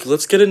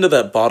 Let's get into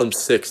that bottom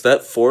 6.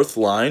 That fourth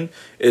line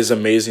is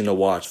amazing to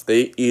watch.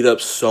 They eat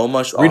up so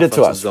much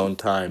offensive zone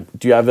time.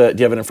 Do you have it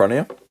in front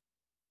of you?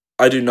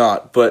 I do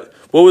not. But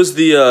what was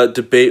the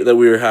debate that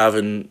we were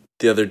having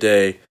the other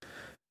day?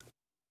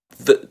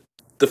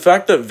 The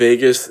fact that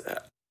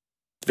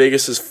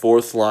Vegas's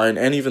fourth line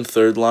and even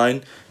third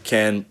line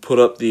can put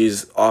up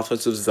these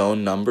offensive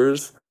zone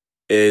numbers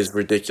is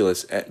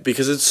ridiculous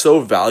because it's so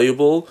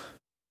valuable.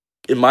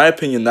 In my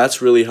opinion, that's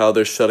really how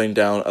they're shutting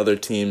down other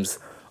teams'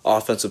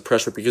 offensive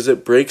pressure because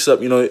it breaks up.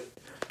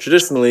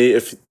 Traditionally,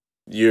 if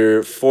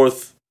your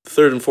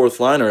third and fourth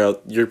line are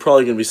out, you're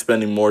probably going to be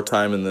spending more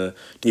time in the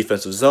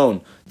defensive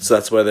zone. So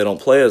that's why they don't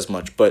play as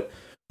much. But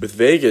with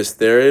Vegas,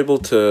 they're able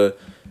to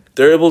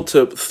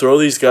throw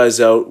these guys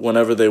out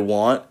whenever they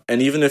want,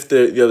 and even if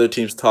the other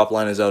team's top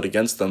line is out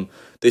against them,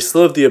 they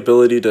still have the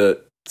ability to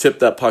tip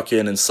that puck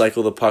in and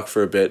cycle the puck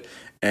for a bit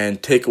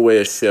and take away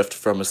a shift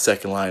from a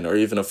second line or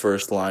even a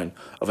first line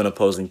of an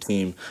opposing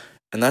team.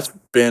 And that's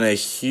been a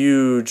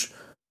huge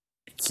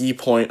key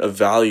point of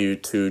value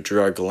to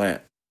Gerard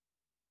Gallant.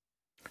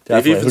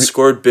 Definitely. They've even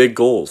scored big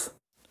goals.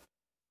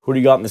 Who do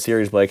you got in the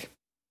series, Blake?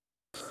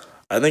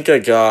 I think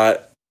I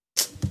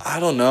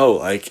don't know.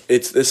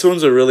 This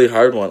one's a really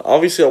hard one.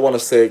 Obviously, I want to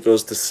say it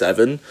goes to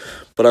 7,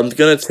 but I'm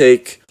going to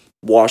take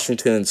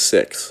Washington in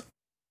 6.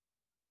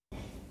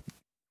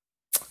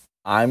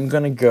 I'm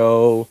going to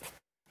go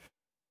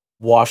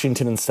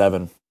Washington in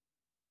 7.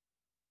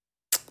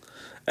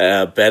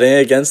 Betting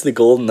against the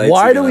Golden Knights.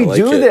 Why do we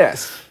do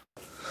this?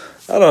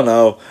 I don't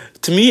know.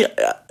 To me,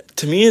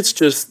 it's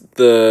just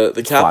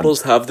the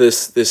Capitals have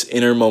this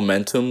inner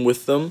momentum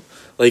with them.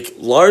 Like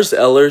Lars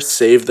Eller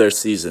saved their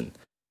season.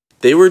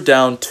 They were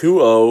down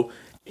 2-0,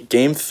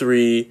 Game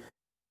 3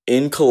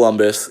 in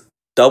Columbus,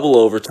 double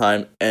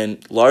overtime,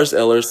 and Lars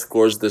Eller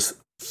scores this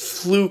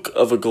fluke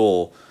of a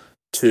goal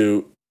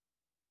to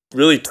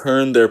really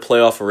turn their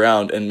playoff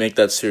around and make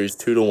that series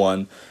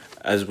 2-1.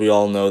 As we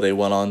all know, they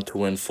went on to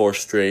win 4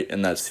 straight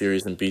in that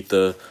series and beat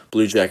the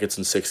Blue Jackets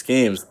in 6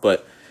 games.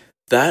 But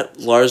that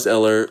Lars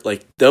Eller,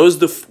 like, that was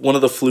one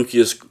of the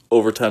flukiest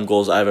overtime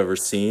goals I've ever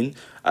seen.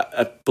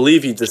 I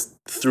believe he just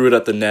threw it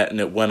at the net and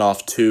it went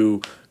off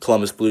 2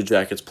 Columbus Blue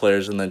Jackets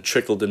players and then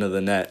trickled into the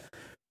net.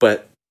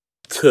 But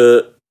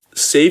to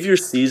save your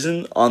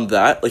season on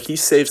that, like, he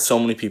saved so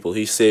many people.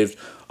 He saved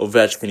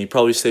Ovechkin. He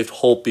probably saved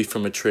Holtby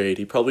from a trade.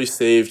 He probably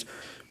saved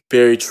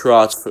Barry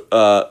Trotz.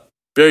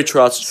 Barry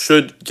Trotz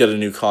should get a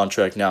new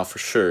contract now for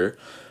sure,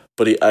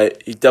 but he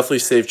definitely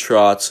saved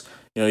Trotz.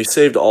 You know, he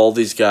saved all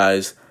these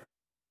guys,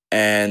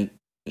 and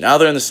now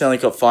they're in the Stanley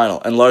Cup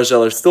Final. And Lars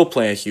Eller's still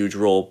playing a huge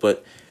role,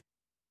 but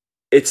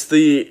it's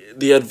the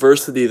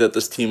adversity that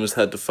this team has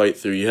had to fight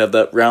through. You have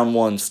that round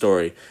 1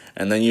 story,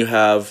 and then you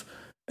have,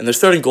 and their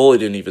starting goalie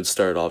didn't even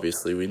start.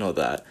 Obviously, we know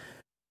that.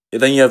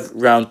 And then you have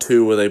round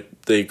 2 where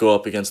they go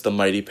up against the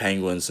mighty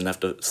Penguins and have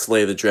to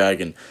slay the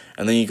dragon.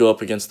 And then you go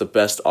up against the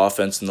best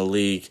offense in the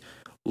league,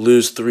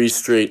 lose 3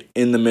 straight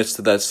in the midst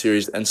of that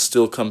series, and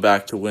still come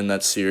back to win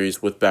that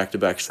series with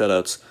back-to-back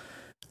shutouts.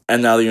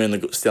 And now you're in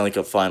the Stanley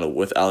Cup Final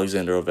with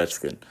Alexander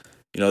Ovechkin.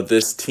 You know,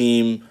 this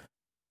team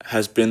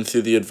has been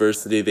through the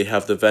adversity. They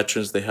have the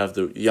veterans, they have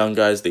the young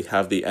guys, they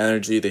have the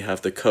energy, they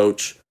have the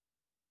coach.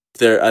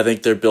 I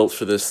think they're built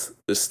for this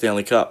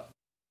Stanley Cup.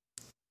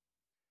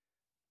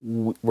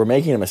 We're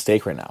making a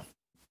mistake right now.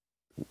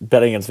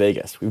 Betting against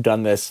Vegas. We've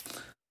done this.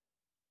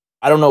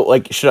 I don't know.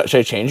 Like, should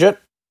I change it?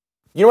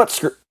 You know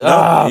what?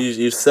 No,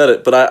 you said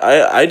it, but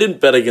I didn't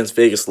bet against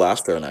Vegas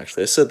last round.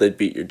 Actually, I said they'd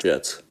beat your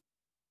Jets,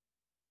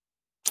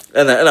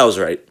 and I was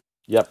right.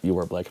 Yep, you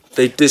were, Blake.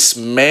 They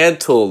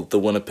dismantled the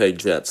Winnipeg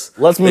Jets.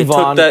 Let's move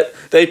on.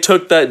 They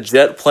took that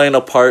jet plane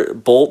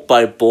apart, bolt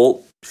by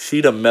bolt,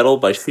 sheet of metal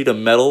by sheet of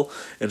metal,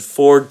 in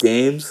 4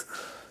 games.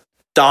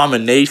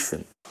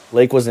 Domination.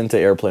 Blake was into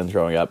airplanes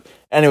growing up.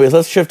 Anyways,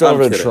 let's shift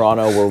over to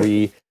Toronto, where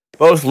we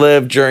both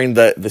lived during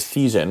the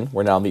season.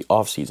 We're now in the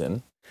off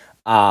season.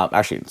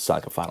 Actually, it's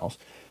Stanley Cup Finals.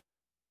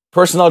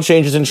 Personnel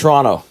changes in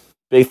Toronto.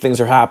 Big things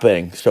are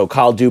happening. So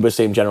Kyle Dubas,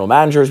 same general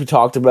manager as we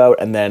talked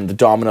about, and then the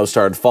dominoes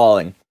started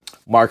falling.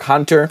 Mark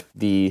Hunter,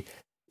 the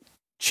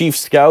chief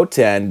scout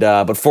and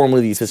but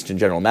formerly the assistant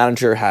general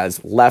manager,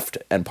 has left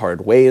and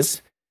parted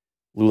ways.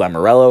 Lou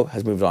Lamoriello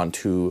has moved on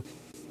to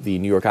the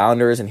New York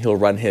Islanders, and he'll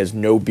run his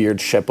no-beard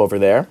ship over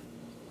there.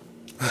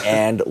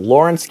 And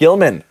Lawrence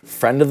Gilman,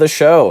 friend of the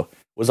show,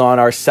 was on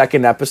our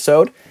second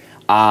episode,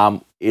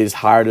 is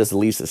hired as the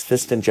Leafs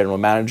assistant general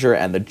manager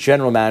and the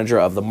general manager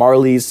of the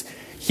Marlies.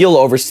 He'll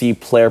oversee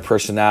player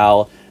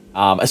personnel.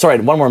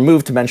 One more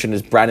move to mention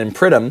is Brandon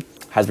Pridham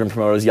has been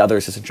promoted as the other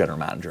assistant general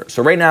manager.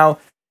 So right now,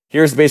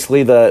 here's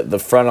basically the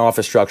front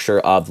office structure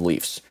of the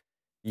Leafs.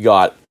 You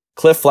got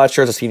Cliff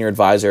Fletcher as a senior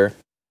advisor.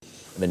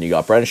 And then you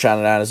got Brendan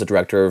Shanahan as the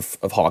director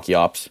of hockey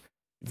ops.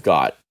 You've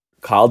got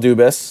Kyle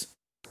Dubas,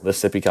 the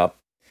Sippy Cup.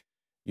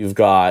 You've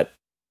got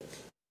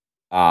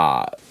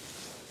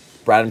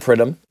Brandon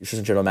Pridham,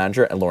 assistant general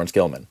manager, and Lawrence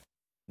Gilman.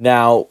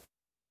 Now,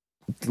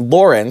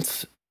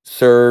 Lawrence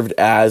served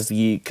as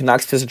the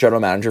Canucks assistant general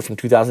manager from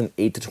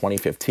 2008 to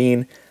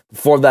 2015.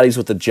 Before that, he's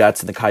with the Jets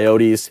and the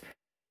Coyotes.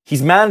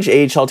 He's managed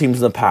AHL teams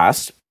in the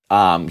past.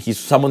 He's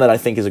someone that I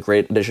think is a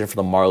great addition for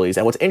the Marlies.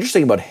 And what's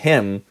interesting about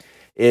him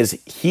is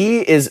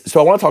so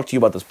I want to talk to you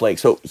about this, Blake.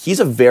 So he's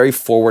a very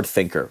forward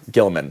thinker,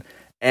 Gilman.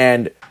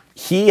 And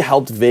he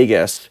helped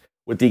Vegas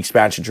with the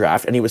expansion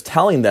draft, and he was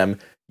telling them,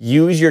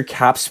 use your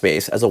cap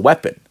space as a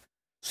weapon.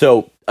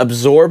 So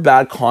absorb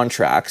bad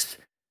contracts,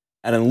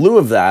 and in lieu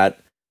of that,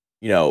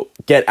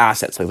 get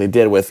assets like they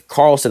did with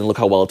Karlsson, and look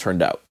how well it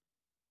turned out.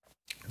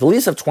 The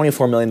Leafs have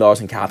 $24 million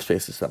in cap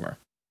space this summer.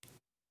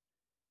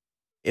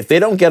 If they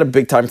don't get a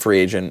big-time free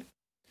agent,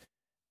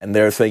 and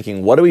they're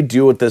thinking, what do we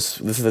do with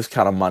this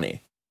kind of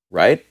money,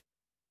 right?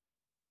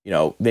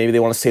 Maybe they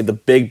want to save the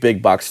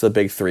big bucks to the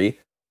big 3.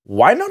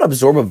 Why not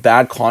absorb a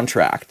bad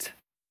contract,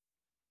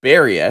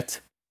 bury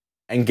it,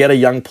 and get a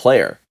young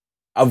player,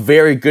 a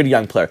very good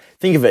young player?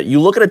 Think of it. You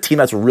look at a team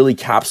that's really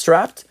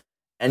cap-strapped,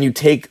 and you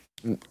take,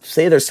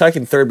 say, their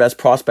second, third best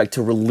prospect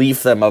to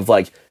relieve them of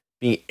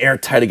being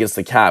airtight against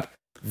the cap.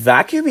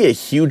 That could be a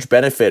huge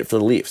benefit for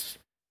the Leafs.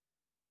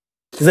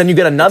 Because then you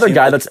get another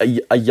guy that's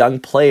a young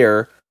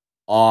player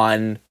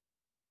on,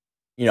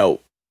 a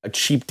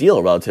cheap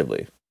deal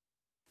relatively.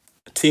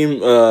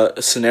 A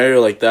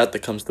scenario like that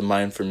comes to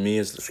mind for me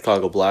is the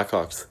Chicago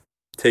Blackhawks.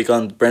 Take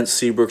on Brent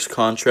Seabrook's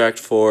contract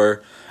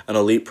for an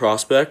elite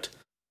prospect.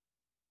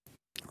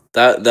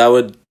 That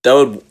would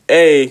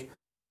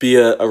be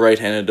a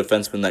right-handed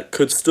defenseman that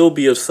could still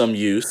be of some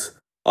use.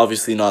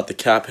 Obviously not the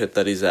cap hit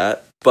that he's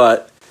at,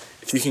 but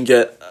if you can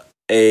get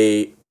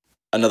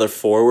another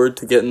forward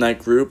to get in that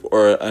group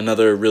or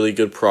another really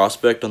good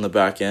prospect on the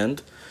back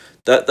end,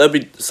 that'd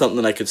be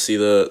something I could see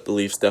the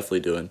Leafs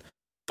definitely doing.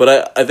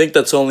 But I think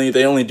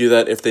they only do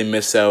that if they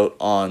miss out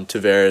on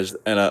Tavares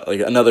and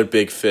another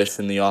big fish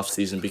in the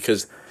offseason,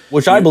 because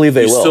I believe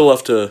they will. Still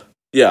have to,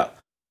 yeah.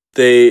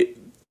 They're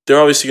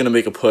obviously going to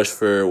make a push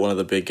for one of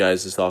the big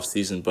guys this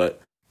offseason,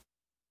 but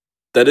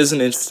that is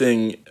an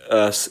interesting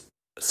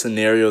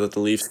scenario that the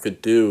Leafs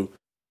could do,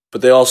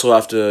 but they also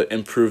have to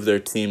improve their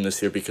team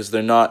this year because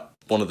they're not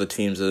one of the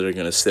teams that are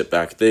going to sit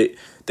back. They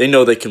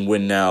know they can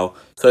win now,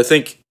 so I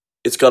think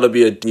it's got to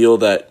be a deal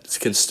that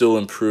can still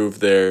improve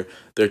their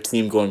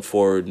team going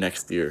forward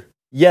next year.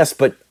 Yes,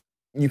 but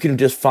you can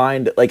just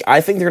find, like,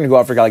 I think they're going to go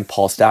out for a guy like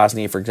Paul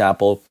Stastny, for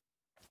example.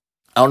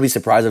 I wouldn't be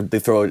surprised if they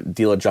throw a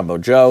deal at Jumbo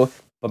Joe,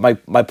 but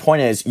my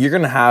point is, you're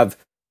going to have,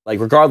 like,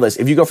 regardless,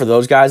 if you go for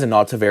those guys and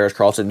not Tavares,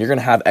 Carlson, you're going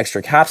to have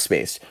extra cap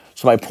space.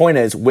 So my point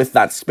is, with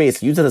that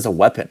space, use it as a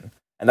weapon.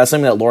 And that's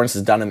something that Lawrence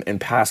has done in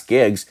past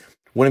gigs.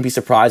 Wouldn't be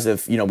surprised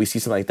if, we see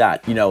something like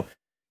that.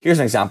 Here's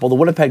an example. The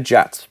Winnipeg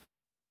Jets.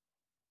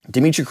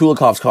 Dmitry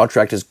Kulikov's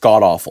contract is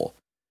god-awful.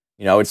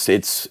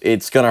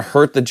 It's going to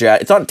hurt the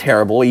Jet. It's not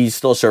terrible. He's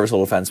still a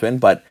serviceable defenseman,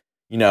 but,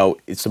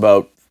 it's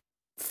about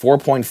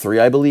 4.3,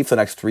 I believe, for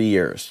the next 3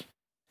 years.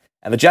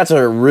 And the Jets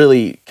are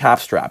really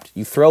cap-strapped.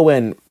 You throw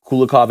in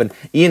Kulikov, and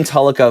Ian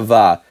Tulloch of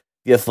The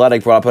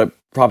Athletic brought up a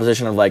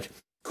proposition of, like,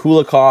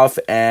 Kulikov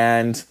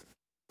and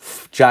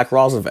Jack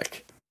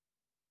Roslovic.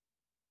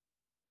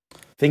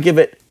 Think of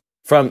it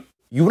from,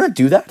 you want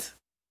to do that?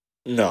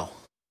 No.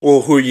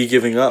 Well, who are you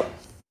giving up?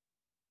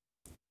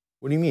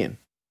 What do you mean?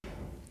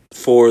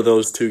 For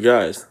those two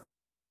guys.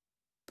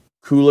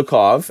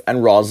 Kulikov and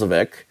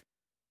Roslovic.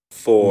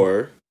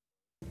 For,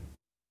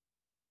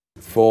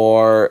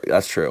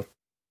 that's true.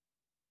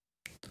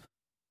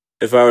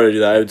 If I were to do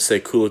that, I would say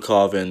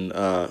Kulikov and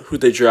who'd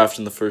they draft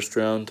in the first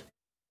round?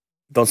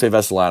 Don't say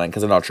Vesalainen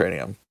because they're not trading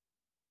him.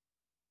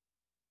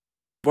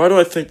 Why do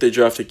I think they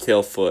drafted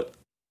Cale Foote?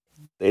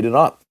 They did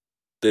not.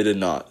 They did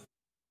not.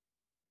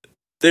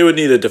 They would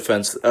need a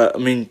defense.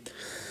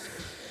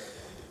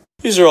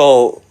 These are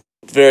all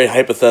very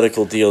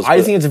hypothetical deals.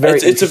 I think it's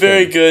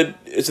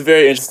a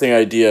very interesting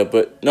idea.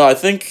 But no, I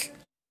think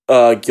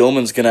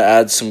Gilman's going to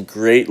add some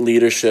great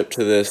leadership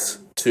to this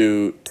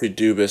to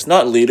Dubas.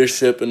 Not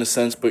leadership in a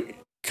sense, but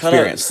kind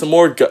of some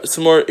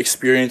more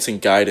experience and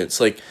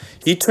guidance. Like,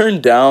 he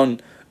turned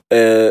down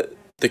the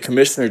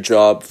commissioner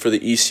job for the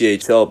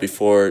ECHL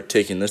before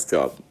taking this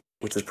job,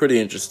 which is pretty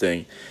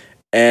interesting.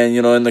 And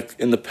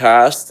in the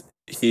past,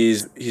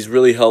 he's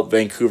really helped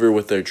Vancouver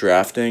with their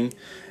drafting.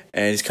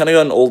 And he's kind of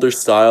got an older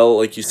style,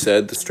 like you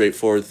said, the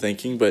straightforward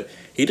thinking, but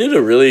he did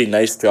a really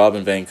nice job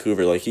in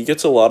Vancouver. Like, he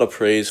gets a lot of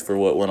praise for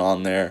what went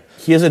on there.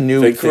 He has a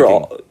new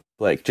thinking.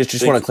 Like,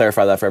 just want to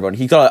clarify that for everyone.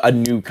 He's got a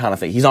new kind of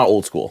thing. He's not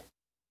old school.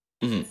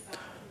 Mm-hmm.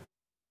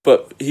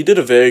 But he did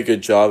a very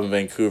good job in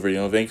Vancouver.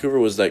 Vancouver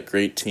was that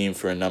great team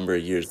for a number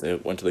of years. They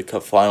went to the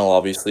Cup Final,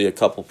 obviously, a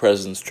couple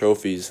President's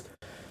trophies.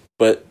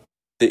 But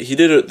they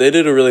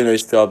did a really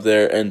nice job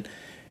there, and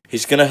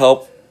he's going to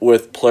help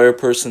with player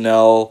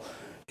personnel.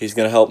 He's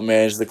going to help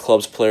manage the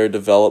club's player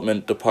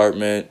development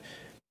department,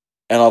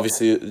 and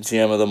obviously the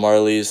GM of the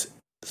Marlies.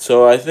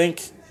 So I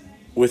think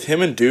with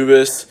him and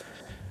Dubas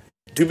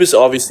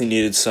obviously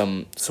needed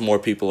some more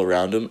people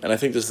around him, and I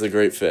think this is a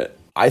great fit.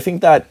 I think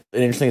that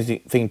an interesting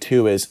thing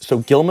too is, so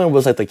Gilman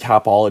was like the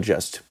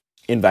capologist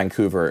in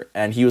Vancouver,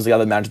 and he was the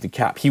other managing the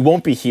cap. He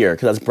won't be here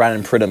because that's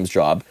Brandon Pridham's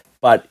job.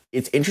 But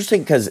it's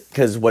interesting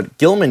because what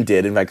Gilman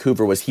did in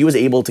Vancouver was he was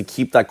able to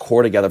keep that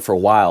core together for a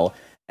while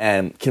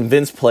and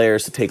convince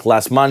players to take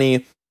less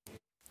money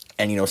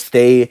and,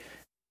 stay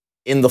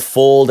in the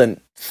fold and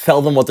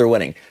tell them what they're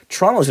winning.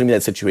 Toronto's going to be in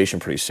that situation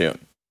pretty soon.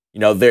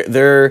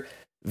 They're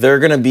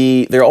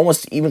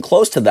almost even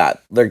close to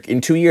that.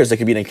 In 2 years, they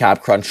could be in a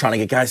cap crunch trying to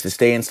get guys to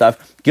stay and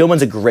stuff.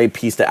 Gilman's a great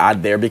piece to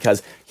add there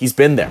because he's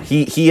been there.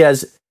 He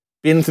has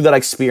been through that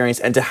experience,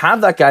 and to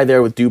have that guy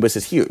there with Dubas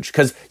is huge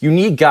because you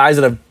need guys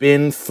that have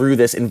been through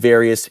this in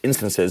various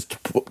instances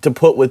to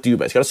put with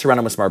Dubas. You got to surround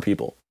him with smart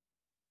people.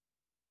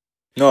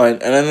 No, and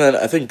then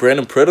I think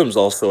Brandon Pridham's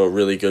also a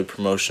really good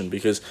promotion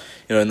because,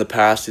 in the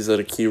past he's had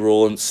a key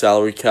role in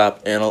salary cap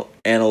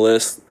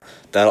analyst.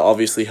 That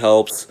obviously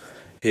helps.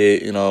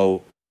 He's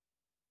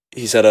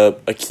had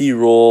a key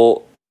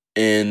role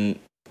in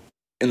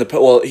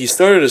he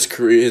started his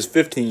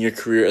 15-year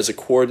career as a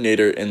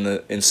coordinator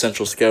in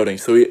central scouting.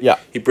 So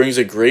he brings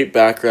a great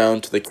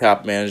background to the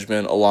cap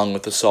management along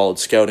with a solid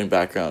scouting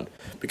background.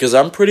 Because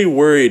I'm pretty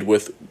worried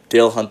with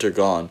Dale Hunter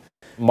gone.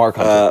 Mark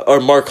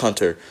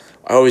Hunter.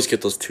 I always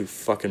get those two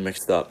fucking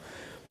mixed up.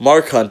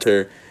 Mark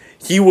Hunter,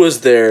 he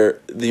was their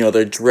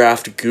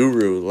draft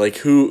guru. Like,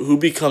 who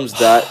becomes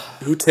that?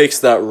 Who takes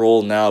that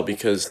role now?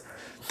 Because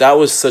that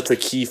was such a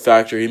key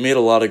factor. He made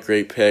a lot of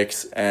great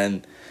picks,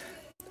 and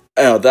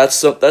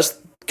that's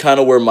kind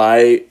of where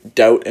my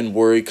doubt and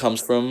worry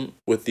comes from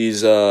with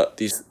these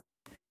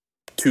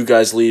two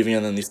guys leaving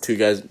and then these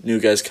new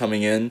guys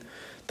coming in.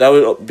 That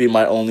would be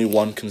my only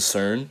one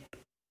concern.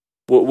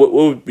 What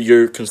would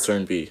your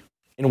concern be?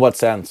 In what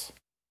sense?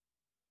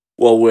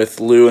 Well, with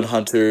Lou and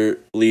Hunter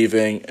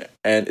leaving,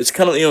 and it's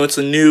kind of it's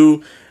a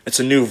new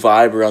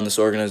vibe around this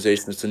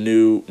organization. It's a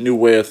new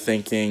way of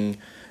thinking,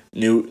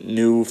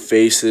 new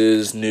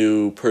faces,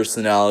 new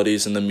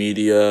personalities in the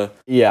media.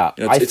 Yeah,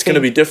 it's going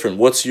to be different.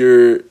 What's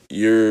your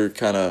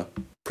kind of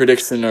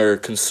prediction or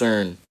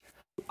concern?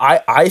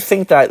 I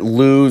think that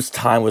Lou's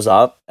time was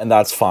up, and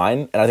that's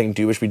fine. And I think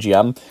Dubas should be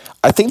GM.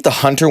 I think the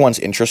Hunter one's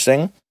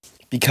interesting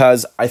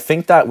because I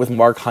think that with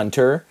Mark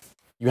Hunter,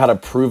 you had a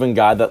proven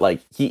guy that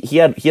like he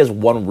has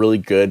one really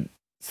good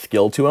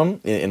skill to him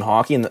in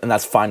hockey, and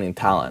that's finding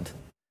talent.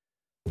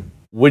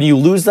 When you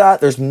lose that,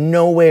 there's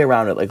no way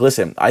around it. Like,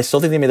 listen, I still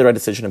think they made the right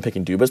decision in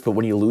picking Dubas, but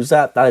when you lose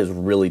that, that is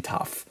really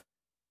tough.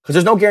 Because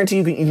there's no guarantee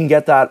you can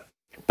get that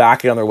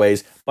back in other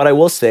ways. But I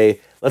will say,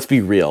 let's be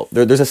real.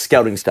 There's a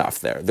scouting staff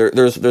there.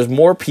 There's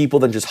more people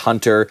than just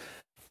Hunter.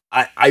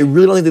 I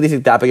really don't think that they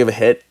take that big of a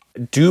hit.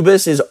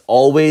 Dubas has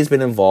always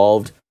been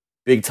involved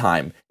big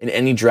time in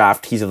any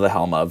draft he's at the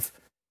helm of.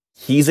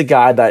 He's a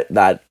guy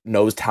that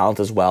knows talent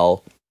as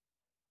well.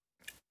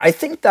 I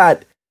think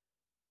that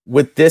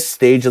with this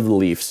stage of the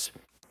Leafs,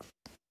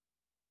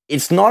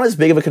 it's not as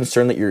big of a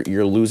concern that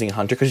you're losing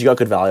Hunter because you got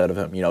good value out of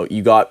him. You know,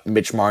 you got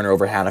Mitch Marner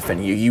over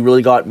Hannafin. You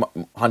really got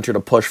Hunter to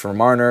push for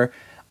Marner.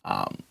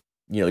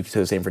 You know, you could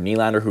say the same for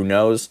Nylander. Who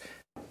knows?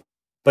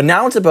 But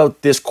now it's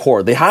about this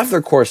core. They have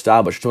their core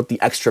established. It's about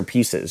the extra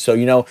pieces. So,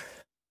 you know,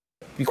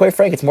 to be quite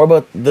frank, it's more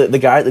about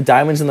the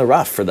diamonds in the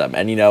rough for them.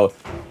 And, you know,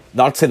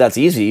 not to say that's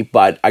easy,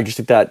 but I just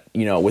think that,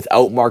 you know,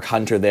 without Mark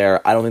Hunter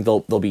there, I don't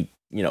think they'll be,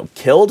 you know,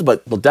 killed,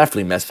 but they'll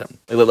definitely miss him.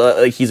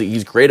 Like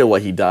he's great at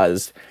what he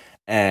does,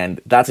 and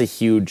that's a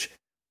huge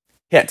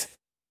hit.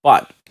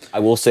 But I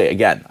will say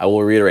again, I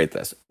will reiterate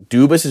this: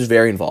 Dubas is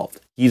very involved.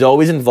 He's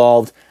always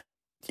involved.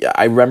 Yeah,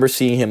 I remember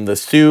seeing him the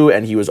Sioux,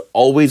 and he was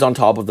always on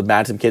top of the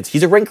Bantam kids.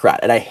 He's a rink rat,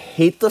 and I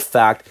hate the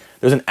fact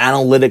there's an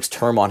analytics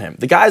term on him.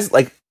 The guy's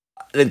like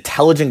an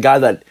intelligent guy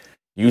that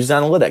uses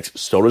analytics.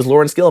 So does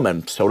Lawrence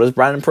Gilman. So does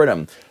Brandon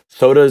Pridham.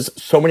 So does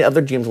so many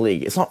other GMs in the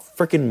league. It's not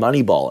freaking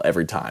Moneyball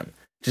every time.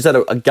 Just that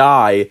a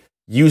guy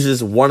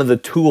uses one of the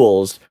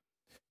tools.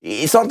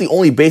 It's not the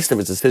only basis of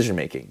his decision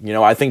making. You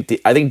know, I think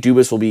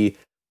Dubas will be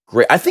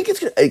great. I think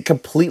it's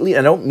completely.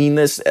 I don't mean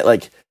this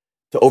like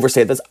to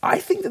overstate this. I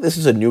think that this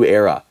is a new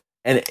era,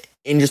 and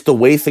in just the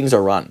way things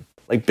are run,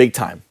 like big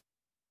time.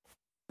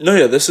 No,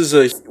 yeah, this is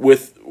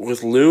with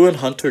Lou and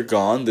Hunter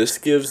gone. This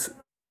gives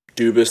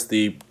Dubas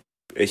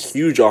a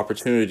huge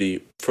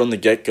opportunity from the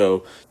get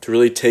go to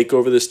really take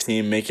over this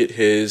team, make it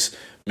his,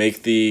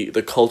 make the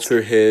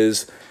culture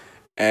his.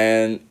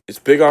 And it's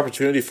a big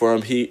opportunity for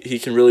him. He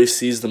can really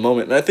seize the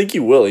moment, and I think he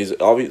will. He's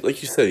obvious,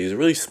 like you said, he's a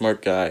really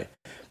smart guy.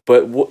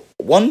 But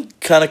one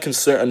kind of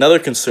concern, another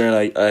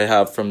concern I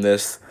have from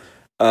this,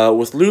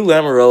 with Lou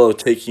Lamoriello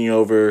taking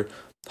over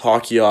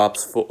hockey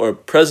ops or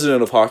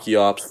president of hockey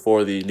ops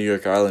for the New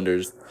York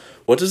Islanders.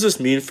 What does this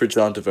mean for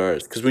John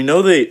Tavares? Because we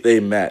know they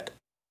met.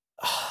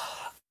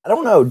 I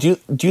don't know. Do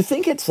you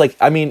think it's like?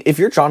 I mean, if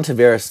you're John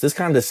Tavares, this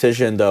kind of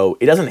decision though,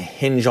 it doesn't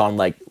hinge on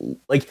like.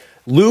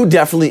 Lou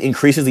definitely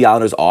increases the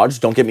Islanders' odds,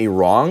 don't get me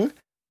wrong.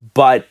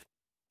 But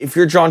if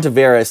you're John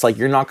Tavares, like,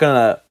 you're not going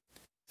to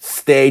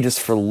stay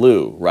just for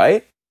Lou,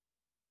 right?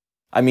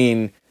 I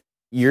mean,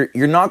 you're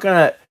not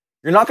going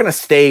to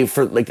stay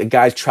for like a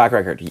guy's track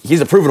record. He's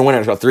a proven winner.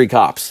 He's got 3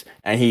 cups,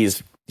 and he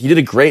did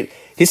a great.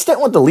 His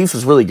stint with the Leafs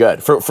was really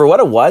good for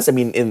what it was. I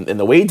mean, in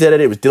the way he did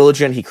it, it was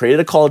diligent. He created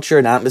a culture,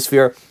 an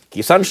atmosphere.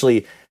 He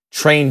essentially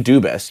trained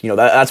Dubas. You know,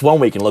 that's one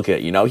way you can look at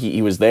it. You know,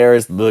 he was there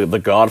as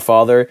the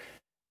godfather.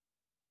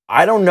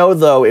 I don't know,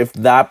 though, if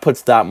that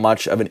puts that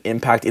much of an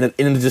impact in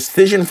a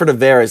decision for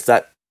Tavares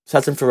that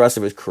sets him for the rest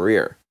of his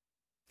career.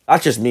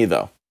 That's just me,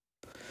 though.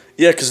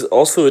 Yeah, because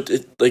also,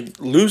 it like,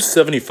 Lou's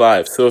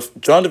 75, so if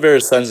John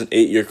Tavares signs an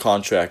 8-year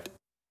contract,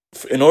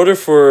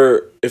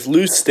 if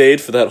Lou stayed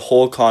for that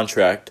whole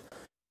contract,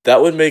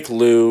 that would make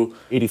Lou...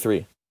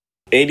 83.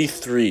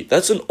 83.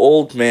 That's an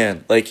old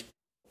man. Like,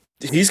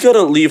 he's got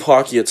to leave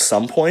hockey at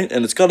some point,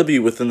 and it's got to be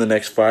within the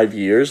next 5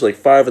 years, like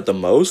 5 at the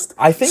most.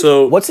 I think.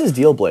 So, what's his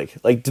deal, Blake?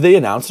 Like, did they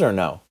announce it or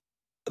no?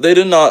 They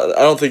did not.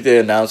 I don't think they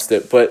announced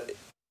it. But,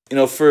 you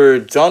know, for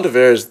John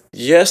Tavares,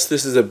 yes,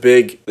 this is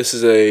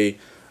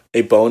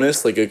a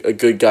bonus, like a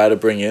good guy to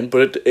bring in,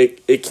 but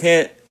it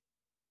can't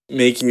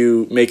make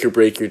or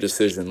break your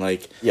decision.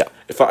 Like, yeah,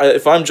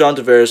 if I'm John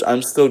Tavares,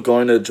 I'm still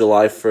going to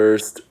July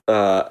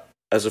 1st.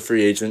 As a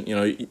free agent, you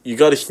know, you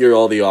got to hear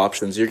all the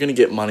options. You're going to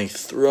get money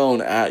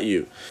thrown at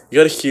you.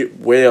 You got to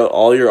weigh out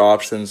all your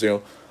options. You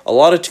know, a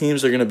lot of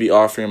teams are going to be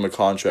offering him a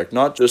contract,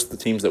 not just the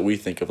teams that we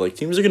think of. Like,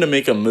 teams are going to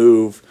make a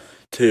move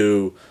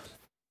to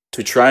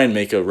try and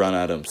make a run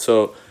at him.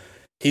 So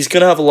he's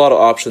going to have a lot of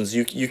options.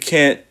 You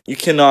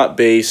cannot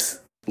base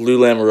Lou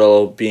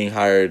Lamoriello being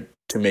hired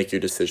to make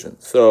your decision.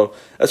 So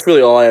that's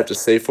really all I have to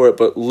say for it.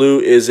 But Lou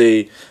is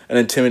an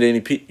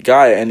intimidating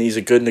guy, and he's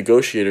a good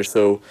negotiator.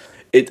 So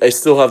I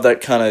still have that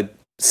kind of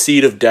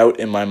seed of doubt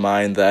in my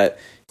mind that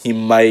he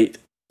might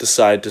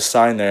decide to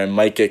sign there and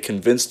might get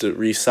convinced to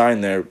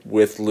re-sign there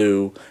with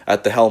Lou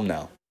at the helm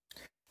now.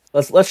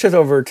 Let's shift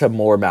over to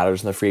more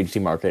matters in the free agency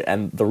market.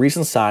 And the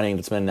recent signing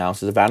that's been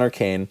announced is Evander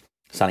Kane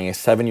signing a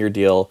 7-year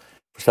deal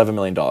for $7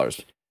 million.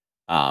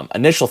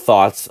 Initial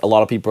thoughts, a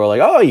lot of people are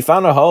like, oh, he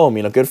found a home,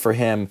 you know, good for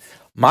him.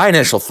 My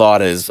initial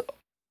thought is,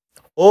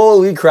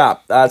 holy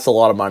crap, that's a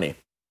lot of money.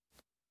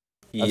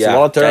 That's a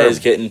lot of term. Guy is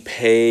getting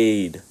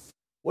paid.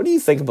 What do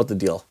you think about the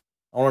deal?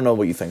 I want to know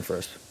what you think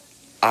first.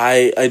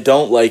 I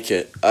don't like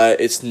it.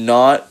 It's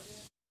not.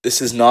 This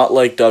is not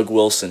like Doug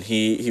Wilson.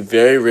 He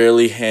very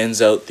rarely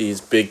hands out these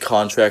big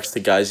contracts to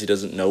guys he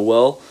doesn't know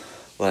well,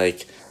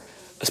 like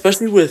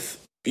especially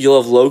with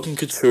you'll have Logan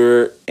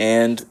Couture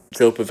and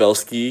Joe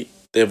Pavelski.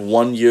 They have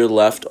 1 year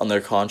left on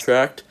their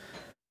contract.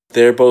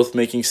 They're both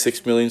making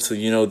 $6 million,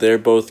 so they're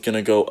both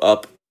gonna go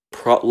up,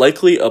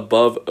 likely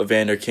above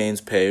Evander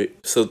Kane's pay.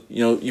 So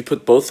you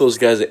put both those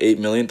guys at $8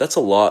 million. That's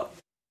a lot.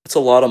 That's a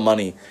lot of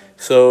money.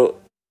 So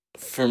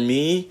for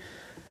me,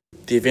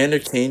 the Evander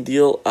Kane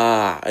deal,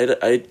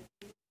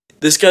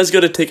 this guy's got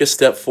to take a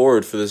step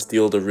forward for this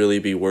deal to really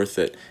be worth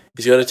it.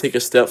 He's got to take a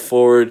step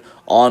forward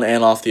on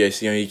and off the ice.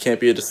 He can't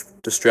be a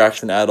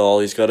distraction at all.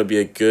 He's got to be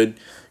a good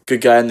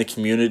guy in the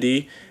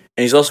community,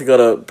 and he's also got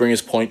to bring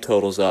his point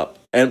totals up.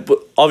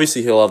 But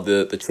obviously he'll have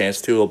the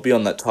chance to. He'll be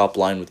on that top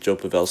line with Joe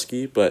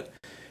Pavelski, but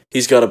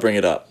he's got to bring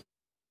it up.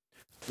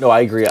 No,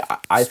 I agree.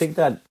 I think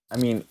that,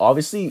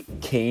 obviously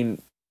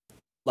Kane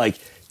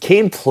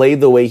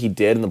played the way he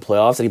did in the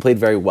playoffs, and he played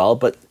very well,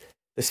 but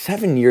the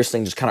 7 years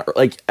thing just kind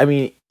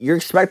of, you're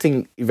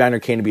expecting Evander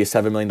Kane to be a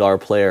 $7 million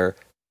player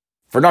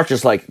for not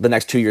just the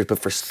next 2 years, but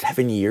for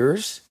 7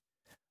 years?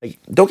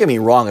 Don't get me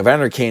wrong,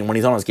 Evander Kane, when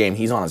he's on his game,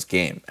 he's on his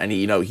game. And,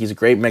 he's a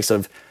great mix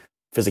of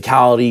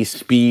physicality,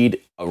 speed,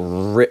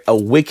 a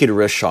wicked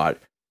wrist shot.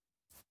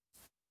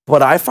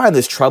 But I find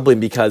this troubling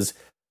because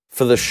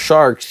for the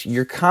Sharks,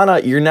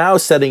 you're now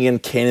setting in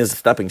Kane as a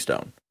stepping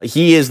stone.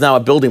 He is now a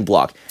building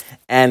block.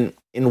 And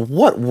in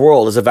what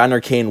world is Evander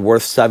Kane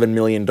worth $7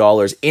 million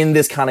in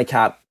this kind of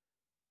cap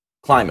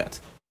climate?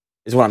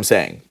 Is what I'm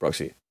saying,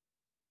 Brooksy.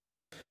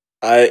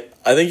 I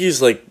think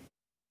he's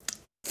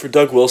for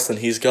Doug Wilson,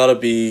 he's got to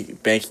be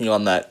banking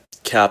on that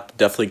cap to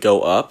definitely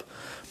go up.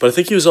 But I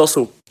think he was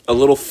also a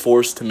little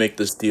forced to make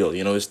this deal.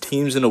 His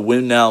team's in a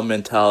win now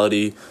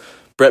mentality.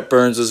 Brett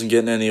Burns isn't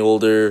getting any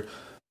older.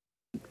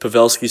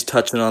 Pavelski's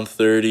touching on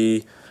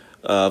 30.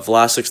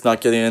 Vlasic's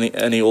not getting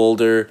any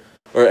older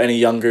or any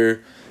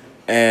younger.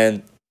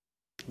 And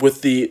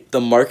with the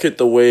market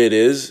the way it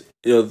is,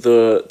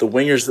 the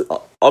wingers,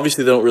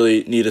 obviously they don't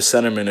really need a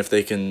centerman if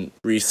they can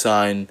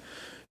re-sign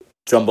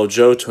Jumbo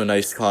Joe to a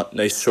nice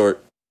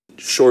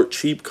short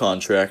cheap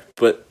contract.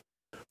 But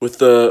with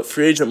the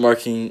free agent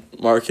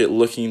market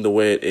looking the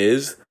way it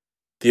is,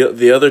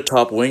 the other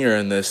top winger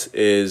in this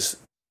is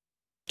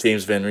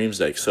James Van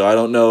Riemsdyk. So I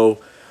don't know.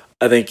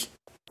 I think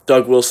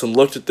Doug Wilson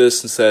looked at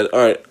this and said, all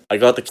right, I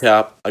got the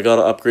cap. I got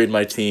to upgrade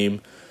my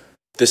team.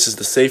 This is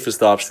the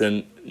safest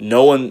option.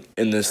 No one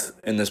in this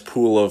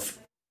pool of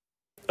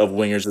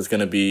wingers is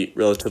going to be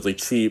relatively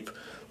cheap.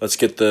 Let's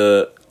get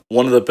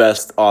one of the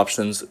best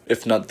options,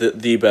 if not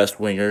the best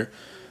winger.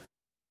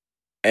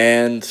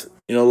 And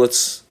you're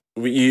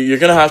going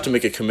to have to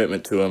make a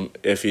commitment to him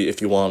if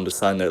you want him to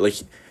sign there.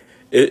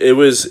 It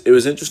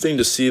was interesting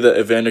to see that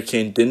Evander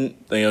Kane didn't,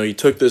 he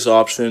took this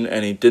option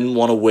and he didn't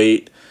want to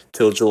wait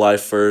till July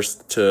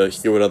 1st to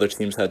hear what other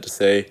teams had to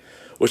say,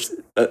 which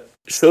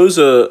shows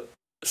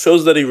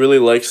that he really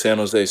likes San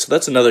Jose. So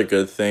that's another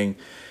good thing.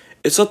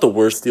 It's not the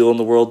worst deal in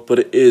the world, but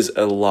it is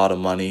a lot of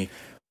money.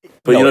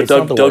 But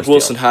Doug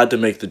Wilson had to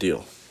make the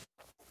deal.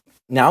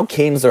 Now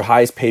Kane's their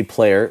highest paid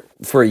player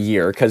for a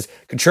year because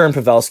Couture and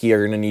Pavelski are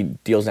going to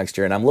need deals next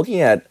year. And I'm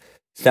looking at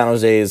San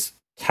Jose's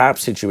cap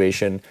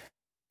situation,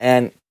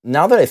 and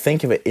now that I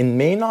think of it, it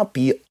may not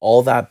be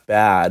all that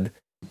bad.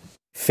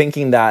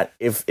 Thinking that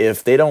if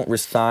they don't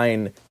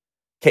resign,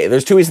 okay,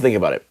 there's two ways to think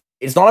about it.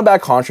 It's not a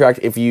bad contract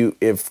if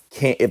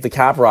the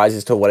cap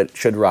rises to what it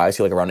should rise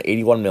to, around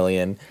 $81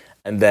 million,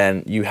 and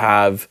then you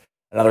have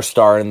another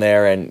star in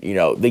there, and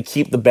they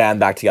keep the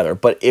band back together.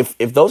 But if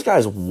those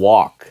guys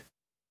walk,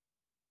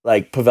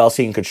 like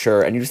Pavelski and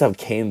Couture, and you just have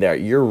Kane there,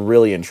 you're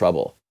really in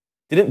trouble.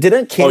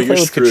 Didn't Kane play with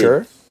screwed.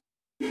 Couture?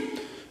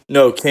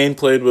 No, Kane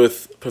played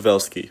with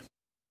Pavelski.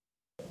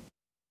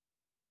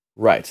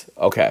 Right.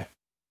 Okay.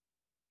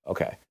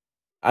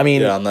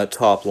 On that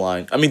top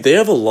line. They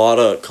have a lot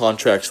of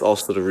contracts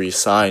also to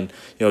re-sign.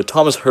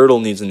 Thomas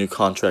Hertl needs a new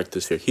contract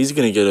this year. He's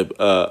going to get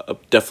a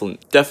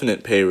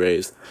definite pay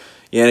raise.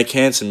 Yannick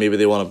Hansen, maybe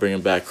they want to bring him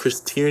back. Chris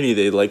Tierney,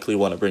 they likely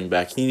want to bring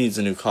back. He needs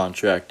a new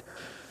contract.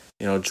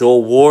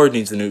 Joel Ward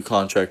needs a new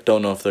contract.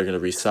 Don't know if they're going to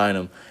re-sign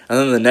him. And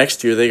then the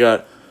next year, they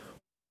got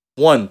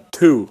 1,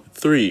 2,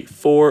 3,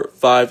 4,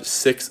 5,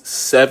 6,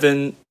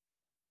 7,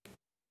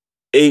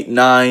 8,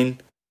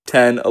 9,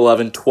 10,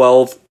 11,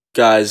 12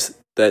 guys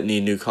that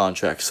need new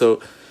contracts. So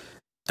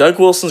Doug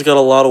Wilson's got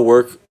a lot of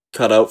work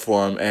cut out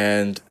for him.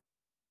 And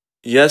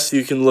yes,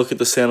 you can look at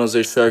the San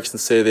Jose Sharks and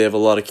say they have a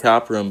lot of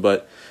cap room,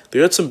 but they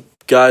got some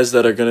guys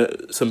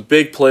some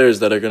big players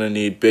that are going to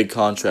need big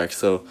contracts.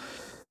 So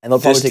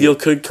this deal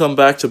could come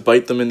back to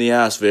bite them in the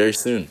ass very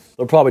soon.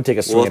 They'll probably take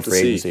a swing at free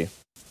agency.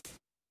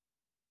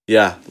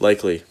 Yeah,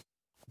 likely.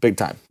 Big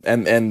time.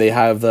 And they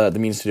have the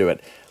means to do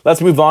it. Let's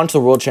move on to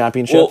the World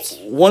Championships.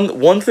 Well,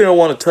 one thing I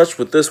want to touch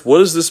with this, what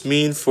does this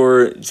mean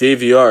for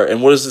JVR,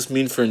 and what does this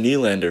mean for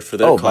Nylander for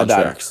their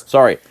contracts?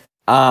 Sorry.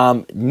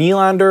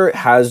 Nylander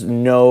has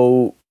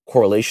no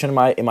correlation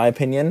in my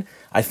opinion.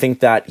 I think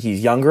that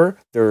he's younger.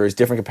 There's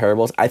different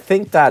comparables. I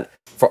think that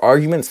for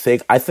argument's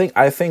sake, I think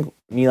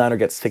Nylander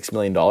gets $6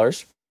 million,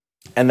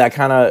 and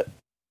that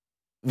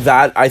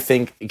I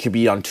think it could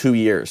be on 2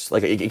 years.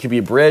 Like it could be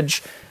a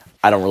bridge.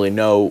 I don't really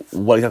know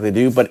what exactly to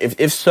do, but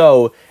if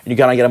so, and you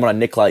gotta get him on a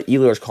Nikolai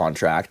Ehlers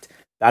contract,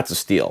 that's a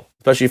steal,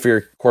 especially for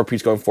your core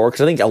piece going forward.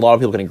 Because I think a lot of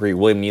people can agree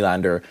William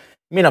Nylander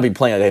may not be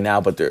playing like that now,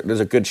 but there's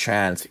a good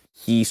chance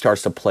he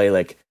starts to play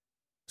like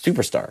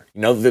superstar.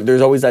 You know,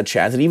 there's always that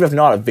chance, and even if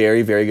not, a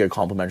very, very good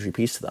complementary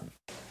piece to them.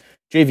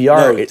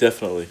 JVR,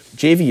 definitely.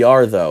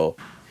 JVR though,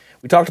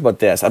 we talked about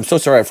this. I'm so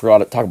sorry I forgot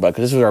to talk about it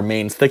because this was our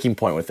main sticking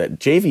point with it.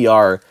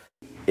 JVR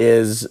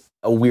is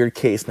a weird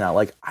case now.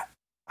 Like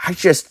I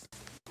just,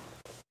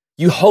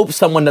 you hope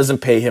someone doesn't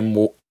pay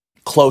him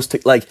close to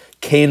like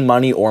Kane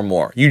money or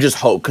more. You just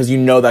hope because you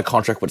know that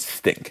contract would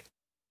stink.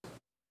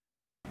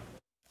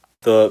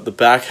 The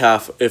back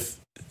half,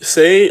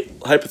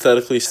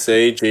 hypothetically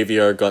say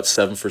JVR got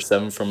 7 for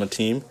 7 from a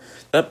team,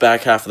 that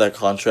back half of that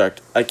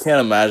contract, I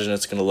can't imagine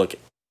it's going to look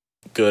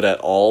good at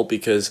all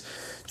because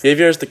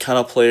JVR is the kind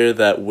of player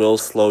that will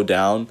slow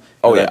down.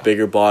 That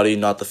bigger body,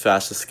 not the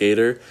fastest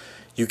skater.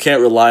 You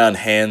can't rely on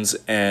hands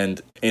and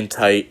in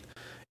tight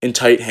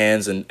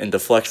hands and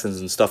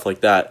deflections and stuff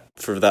like that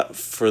for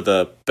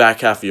the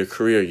back half of your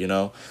career, you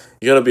know?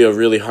 You got to be a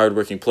really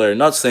hardworking player.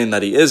 Not saying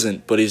that he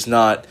isn't, but he's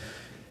not.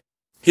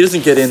 He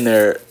doesn't get in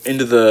there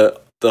into the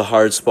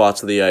hard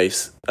spots of the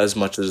ice as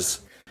much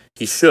as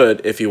he should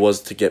if he was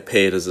to get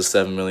paid as a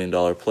 $7 million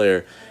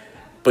player.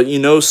 But you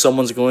know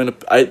someone's going to...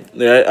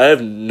 I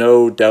have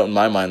no doubt in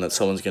my mind that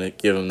someone's going to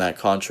give him that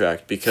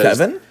contract because...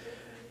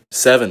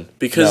 7?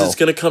 Because no. It's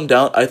going to come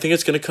down... I think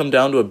it's going to come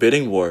down to a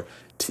bidding war.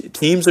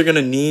 Teams are going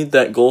to need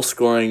that goal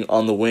scoring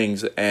on the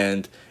wings,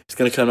 and it's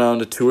going to come down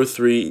to 2 or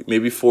 3,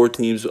 maybe 4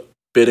 teams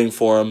bidding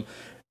for him,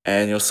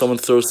 and you know someone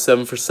throws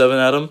 7 for 7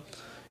 at him.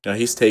 You know,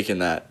 he's taking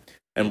that,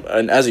 and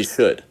as he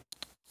should.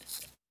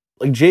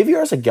 Like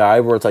JVR is a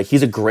guy where it's like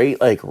he's a great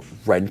like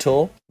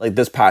rental. Like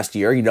this past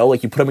year, you know,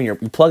 like you plug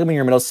him in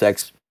your middle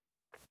six.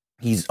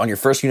 He's on your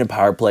first unit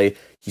power play.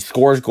 He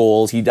scores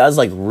goals. He does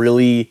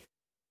really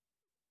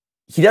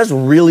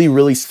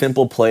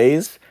simple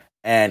plays,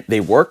 and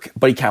they work.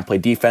 But he can't play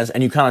defense,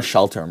 and you kind of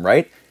shelter him,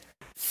 right?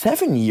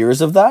 7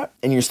 years of that,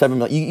 and you're $7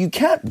 million. You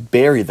can't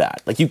bury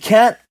that. Like you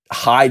can't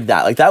hide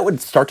that. Like that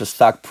would start to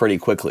suck pretty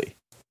quickly.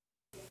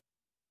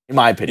 In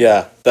my opinion.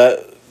 Yeah,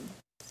 that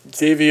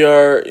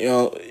JVR, you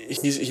know,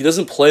 he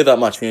doesn't play that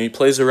much. You know, he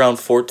plays around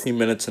 14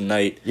 minutes a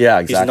night. Yeah,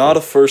 exactly. He's not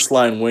a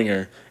first-line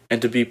winger,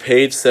 and to be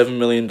paid $7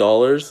 million,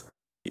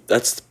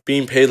 that's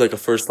being paid like a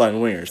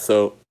first-line winger.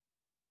 So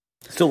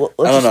I don't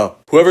know.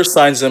 Whoever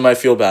signs him, I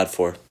feel bad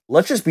for.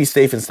 Let's just be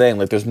safe in saying,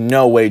 like, there's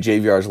no way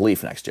JVR is a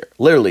Leaf next year.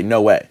 Literally,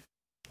 no way.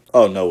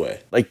 Oh, no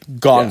way. Like,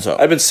 gonzo.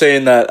 Yeah. I've been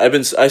saying that.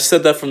 I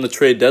said that from the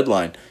trade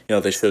deadline. You know,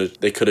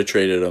 they could have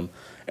traded him,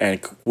 and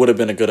it would have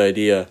been a good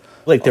idea.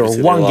 Like, they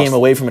were one game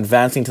away from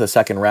advancing to the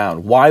second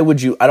round. Why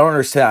would you... I don't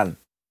understand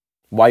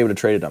why you would have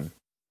traded him.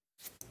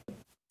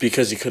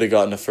 Because you could have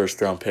gotten a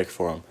first-round pick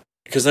for him.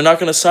 Because they're not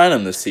going to sign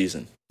him this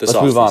season. Let's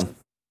move on to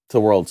the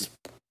Worlds.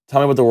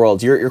 Tell me about the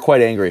Worlds. You're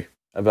quite angry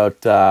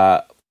about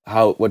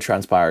what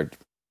transpired.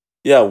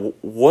 Yeah,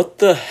 what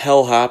the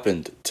hell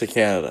happened to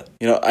Canada?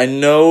 You know, I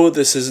know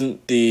this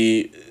isn't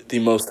the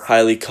most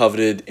highly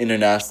coveted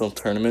international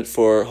tournament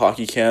for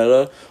Hockey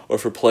Canada or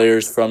for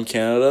players from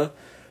Canada,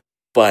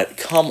 but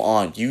come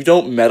on, you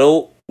don't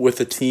medal with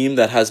a team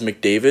that has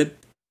McDavid?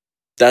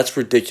 That's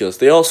ridiculous.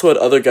 They also had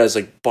other guys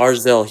like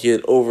Barzell. He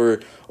had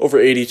over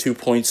 82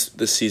 points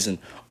this season.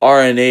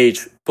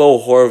 RNH, Bo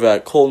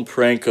Horvat, Colton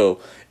Parenko,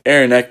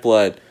 Aaron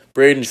Ekblad,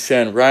 Braden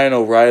Shen, Ryan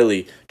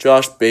O'Reilly,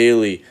 Josh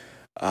Bailey,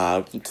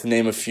 to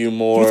name a few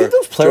more. Do you think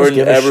those players Jordan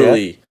give a Eberle.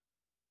 shit?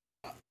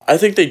 I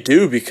think they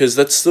do, because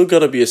that's still got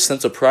to be a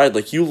sense of pride.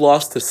 Like, you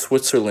lost to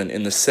Switzerland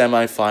in the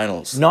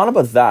semifinals. Not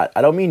about that.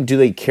 I don't mean do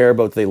they care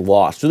about they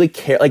lost. Do they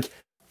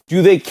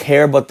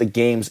care about the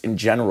games in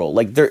general?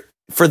 Like,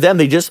 for them,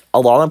 a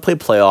lot of them play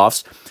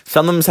playoffs.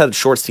 Some of them had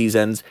short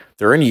seasons.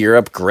 They're in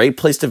Europe. Great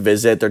place to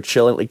visit. They're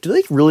chilling. Like, do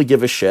they really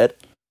give a shit?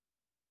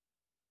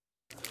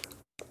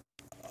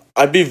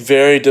 I'd be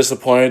very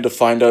disappointed to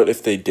find out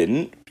if they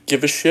didn't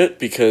give a shit,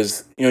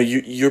 because you know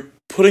you're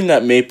putting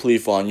that maple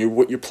leaf on.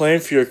 You're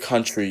playing for your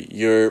country.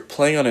 You're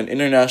playing on an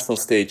international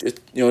stage.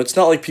 It's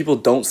not like people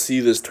don't see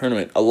this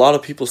tournament. A lot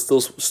of people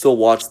still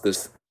watch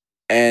this,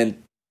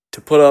 and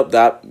to put up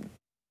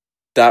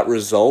that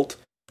result,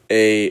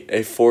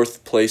 a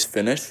fourth place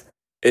finish,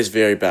 is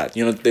very bad.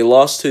 You know, they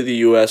lost to the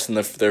U.S. in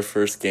their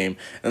first game,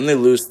 and then they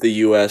lose to the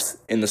U.S.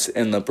 in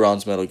the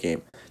bronze medal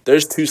game.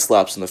 There's 2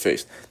 slaps in the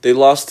face. They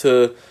lost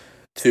to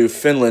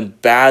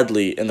Finland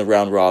badly in the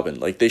round robin.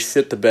 Like, they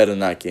shit the bed in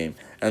that game.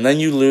 And then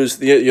you lose.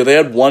 They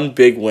had one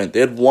big win. They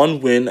had one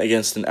win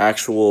against an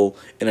actual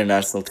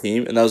international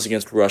team, and that was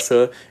against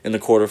Russia in the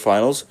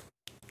quarterfinals.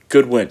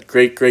 Good win.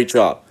 Great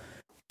job.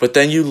 But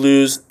then you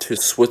lose to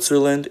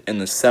Switzerland in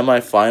the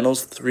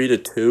semifinals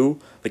 3-2.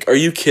 Like, are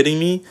you kidding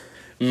me?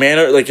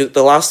 manner, like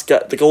the last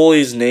guy, the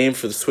goalie's name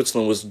for the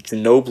Switzerland was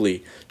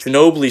Ginobili.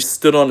 Ginobili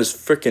stood on his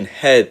freaking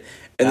head,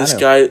 and this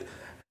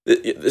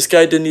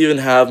guy didn't even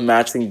have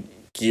matching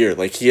gear.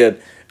 Like he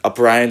had a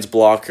Brian's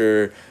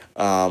blocker,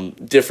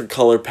 different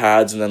color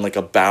pads, and then like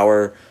a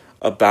Bauer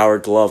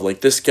glove.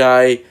 Like this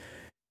guy,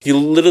 he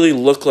literally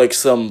looked like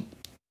some,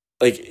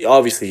 like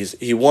obviously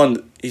he's won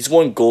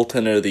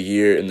goaltender of the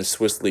year in the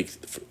Swiss league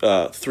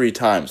 3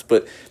 times,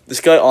 but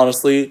this guy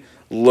honestly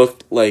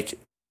looked like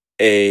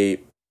a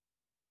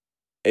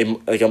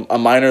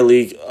minor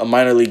league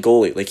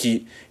goalie. Like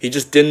he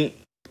just didn't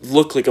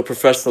look like a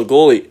professional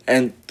goalie,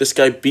 and this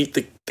guy beat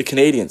the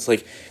Canadians.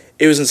 Like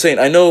it was insane.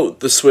 I know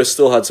the Swiss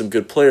still had some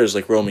good players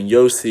like Roman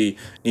Josi,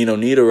 Nino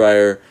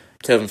Niederreiter,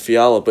 Kevin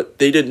Fiala, but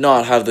they did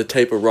not have the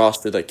type of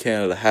roster that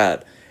Canada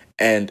had.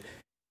 And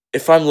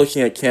if I'm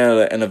looking at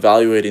Canada and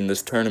evaluating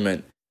this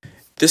tournament,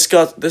 this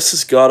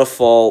has got to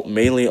fall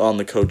mainly on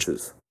the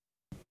coaches.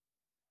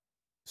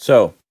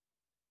 So,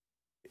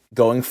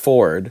 going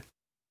forward,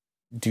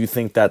 do you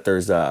think that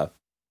there's a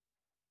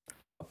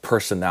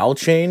personnel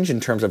change in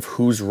terms of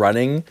who's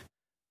running?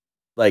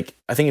 Like,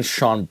 I think it's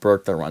Sean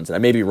Burke that runs it. I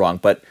may be wrong,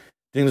 but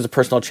do you think there's a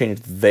personnel change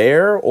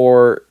there,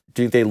 or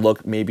do you think they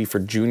look maybe for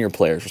junior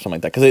players or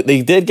something like that? Because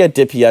they did get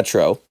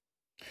DiPietro.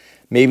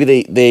 Maybe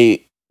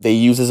they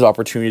use this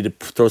opportunity to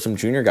throw some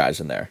junior guys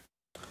in there.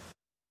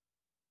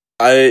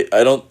 I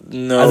don't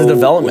know. As a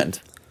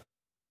development.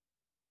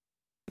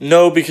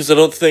 No, because I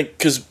don't think,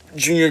 because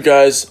junior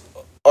guys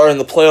are in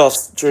the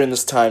playoffs during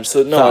this time.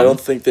 So no, I don't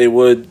think they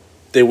would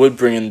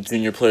bring in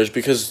junior players,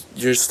 because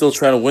you're still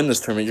trying to win this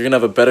tournament. You're going to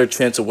have a better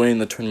chance of winning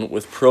the tournament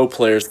with pro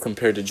players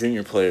compared to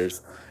junior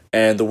players.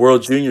 And the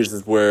World Juniors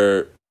is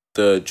where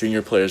the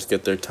junior players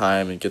get their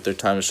time and get their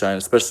time to shine,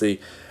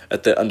 especially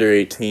at the under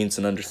 18s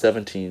and under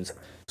 17s.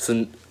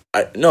 So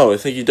I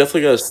think you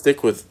definitely got to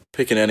stick with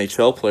picking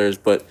NHL players,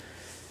 but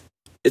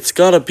it's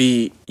got to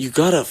be, you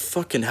got to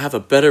fucking have a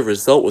better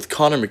result with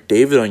Connor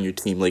McDavid on your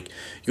team. Like,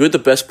 you had the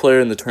best player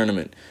in the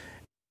tournament,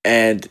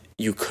 and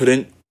you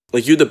couldn't,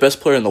 like, you had the best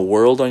player in the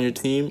world on your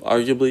team,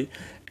 arguably,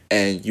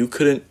 and you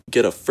couldn't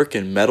get a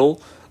freaking medal.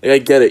 Like, I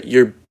get it,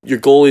 your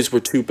goalies were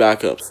 2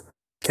 backups,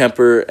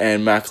 Kemper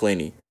and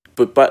McElhaney.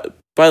 But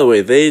by the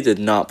way, they did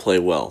not play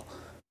well.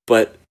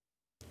 But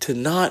to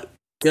not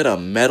get a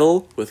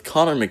medal with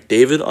Connor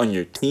McDavid on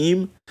your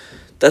team,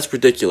 that's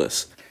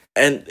ridiculous.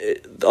 And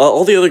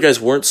all the other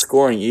guys weren't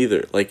scoring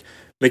either. Like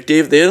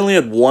McDavid, they only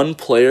had one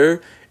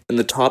player in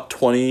the top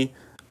 20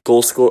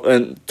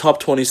 top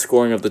 20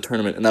 scoring of the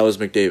tournament, and that was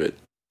McDavid.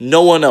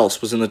 No one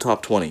else was in the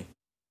top 20.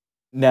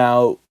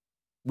 Now,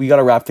 we got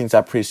to wrap things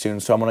up pretty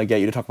soon, so I'm going to get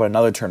you to talk about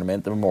another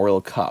tournament, the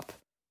Memorial Cup.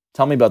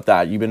 Tell me about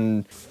that. You've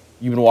been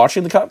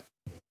watching the Cup?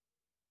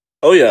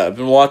 Oh yeah, I've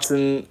been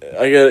watching.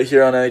 I get it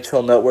here on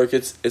NHL Network.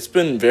 It's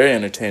been very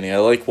entertaining. I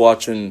like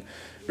watching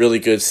really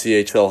good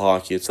CHL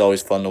hockey. It's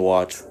always fun to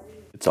watch.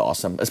 It's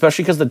awesome,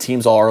 especially because the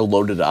teams all are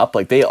loaded up.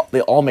 Like they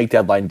all make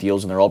deadline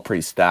deals, and they're all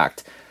pretty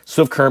stacked.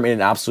 Swift Current made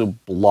an absolute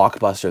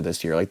blockbuster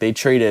this year. Like they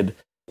traded,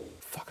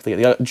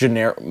 they got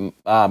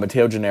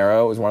Matteo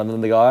Gennaro was one of them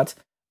they got.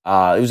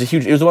 It was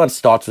the one that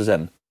Stotts was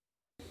in.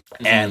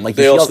 And like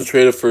they also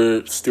traded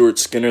for Stuart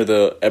Skinner,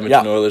 the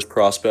Edmonton Oilers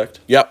prospect.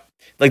 Yep.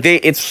 Like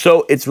it's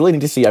really neat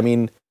to see. I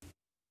mean,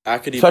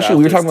 especially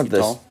we were talking about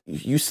this.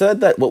 You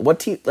said that what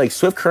team, like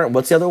Swift Current?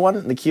 What's the other one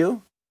in the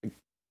queue?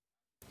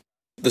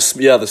 The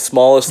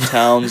smallest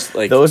towns.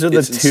 Like those are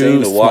the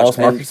 2 smallest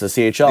markets of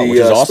the CHL, which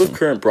is awesome. Swift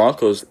Current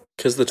Broncos,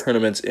 because the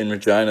tournament's in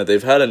Regina,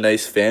 they've had a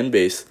nice fan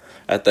base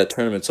at that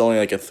tournament. It's only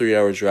like a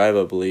 3-hour drive,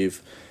 I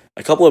believe.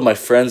 A couple of my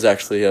friends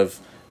actually have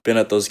been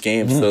at those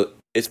games, so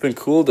it's been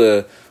cool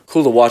to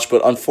watch.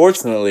 But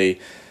unfortunately,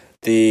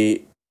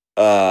 the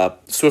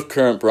Swift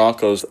Current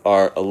Broncos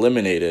are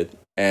eliminated,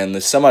 and the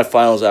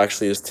semifinals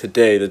actually is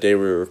today, the day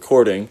we're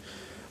recording,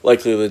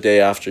 likely the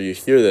day after you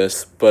hear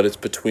this, but it's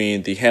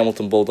between the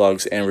Hamilton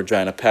Bulldogs and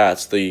Regina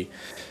Pats. The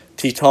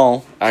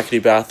Titans, Acadie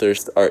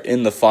Bathurst, are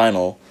in the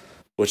final,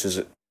 which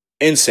is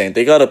insane.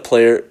 They got a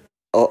player,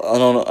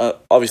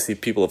 obviously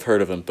people have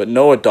heard of him, but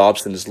Noah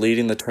Dobson is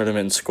leading the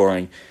tournament in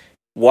scoring.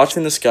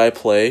 Watching this guy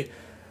play,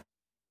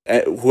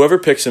 whoever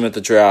picks him at the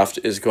draft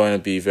is going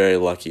to be very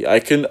lucky. I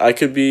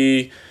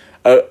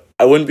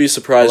wouldn't be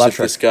surprised if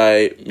this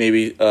guy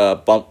maybe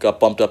got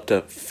bumped up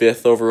to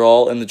 5th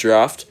overall in the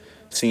draft,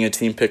 seeing a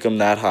team pick him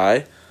that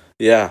high.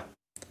 Yeah,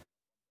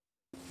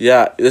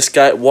 this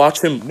guy,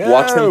 watch him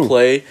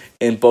play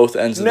in both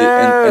ends of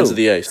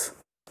the ice.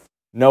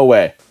 No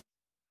way.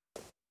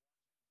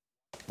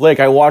 Blake,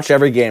 I watch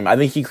every game. I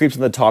think he creeps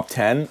in the top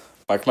 10.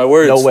 Mark my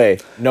words.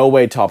 No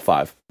way top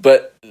 5.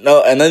 But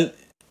no, and then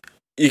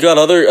you got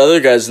other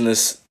guys in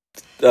this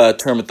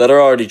tournament that are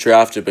already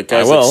drafted, but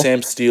guys like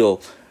Sam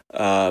Steele,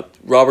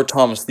 Robert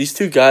Thomas. These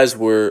 2 guys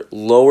were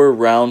lower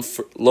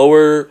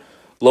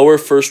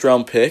first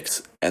round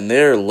picks, and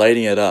they're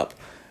lighting it up.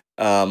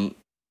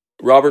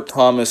 Robert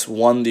Thomas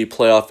won the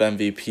playoff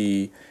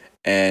MVP,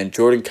 and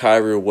Jordan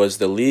Kyrou was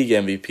the league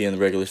MVP in the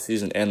regular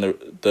season and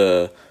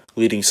the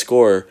leading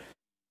scorer.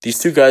 these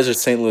two guys are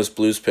St. Louis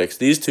Blues picks.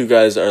 These two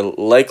guys are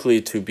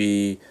likely to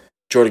be,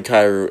 Jordan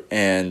Kyrou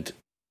and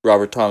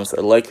Robert Thomas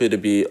are likely to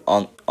be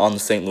on the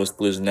St. Louis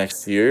Blues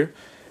next year.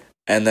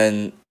 And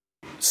then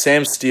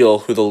Sam Steele,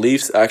 who the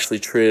Leafs actually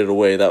traded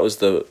away, that was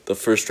the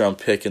first round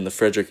pick in the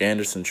Frederik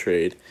Andersen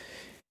trade.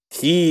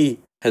 He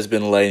has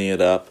been lighting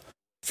it up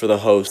for the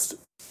host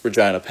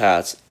Regina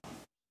Pats.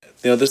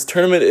 This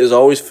tournament is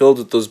always filled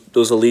with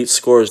those elite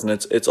scores, and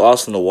it's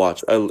awesome to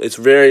watch. It's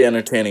very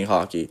entertaining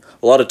hockey.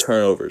 A lot of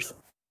turnovers.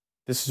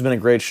 This has been a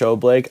great show,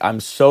 Blake. I'm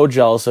so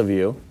jealous of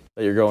you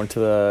that you're going to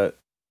the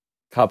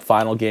Cup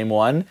Final Game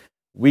 1.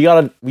 We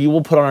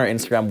will put on our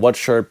Instagram what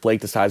shirt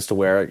Blake decides to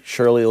wear.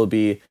 Surely it'll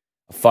be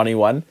a funny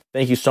one.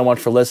 Thank you so much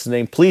for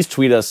listening. Please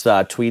tweet us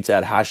tweets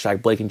at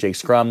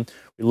 #BlakeandJakeScrum.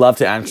 We love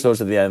to answer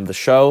those at the end of the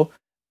show,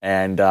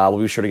 and we'll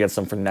be sure to get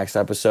some for the next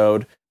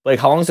episode. Blake,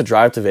 how long is the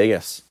drive to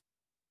Vegas?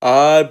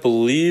 I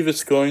believe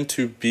it's going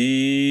to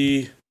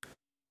be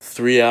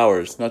 3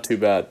 hours. Not too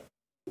bad.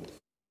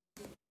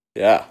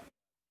 Yeah.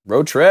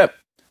 Road trip.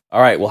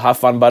 All right, well, have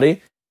fun,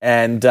 buddy.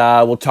 And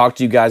we'll talk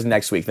to you guys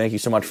next week. Thank you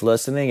so much for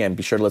listening, and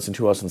be sure to listen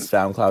to us on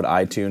SoundCloud,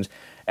 iTunes,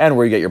 and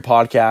where you get your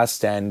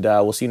podcast. And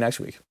we'll see you next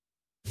week.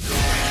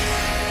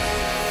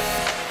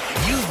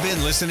 You've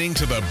been listening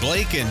to the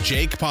Blake and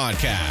Jake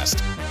podcast.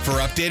 For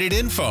updated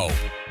info,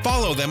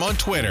 follow them on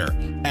Twitter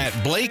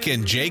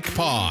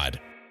 @BlakeandJakePod.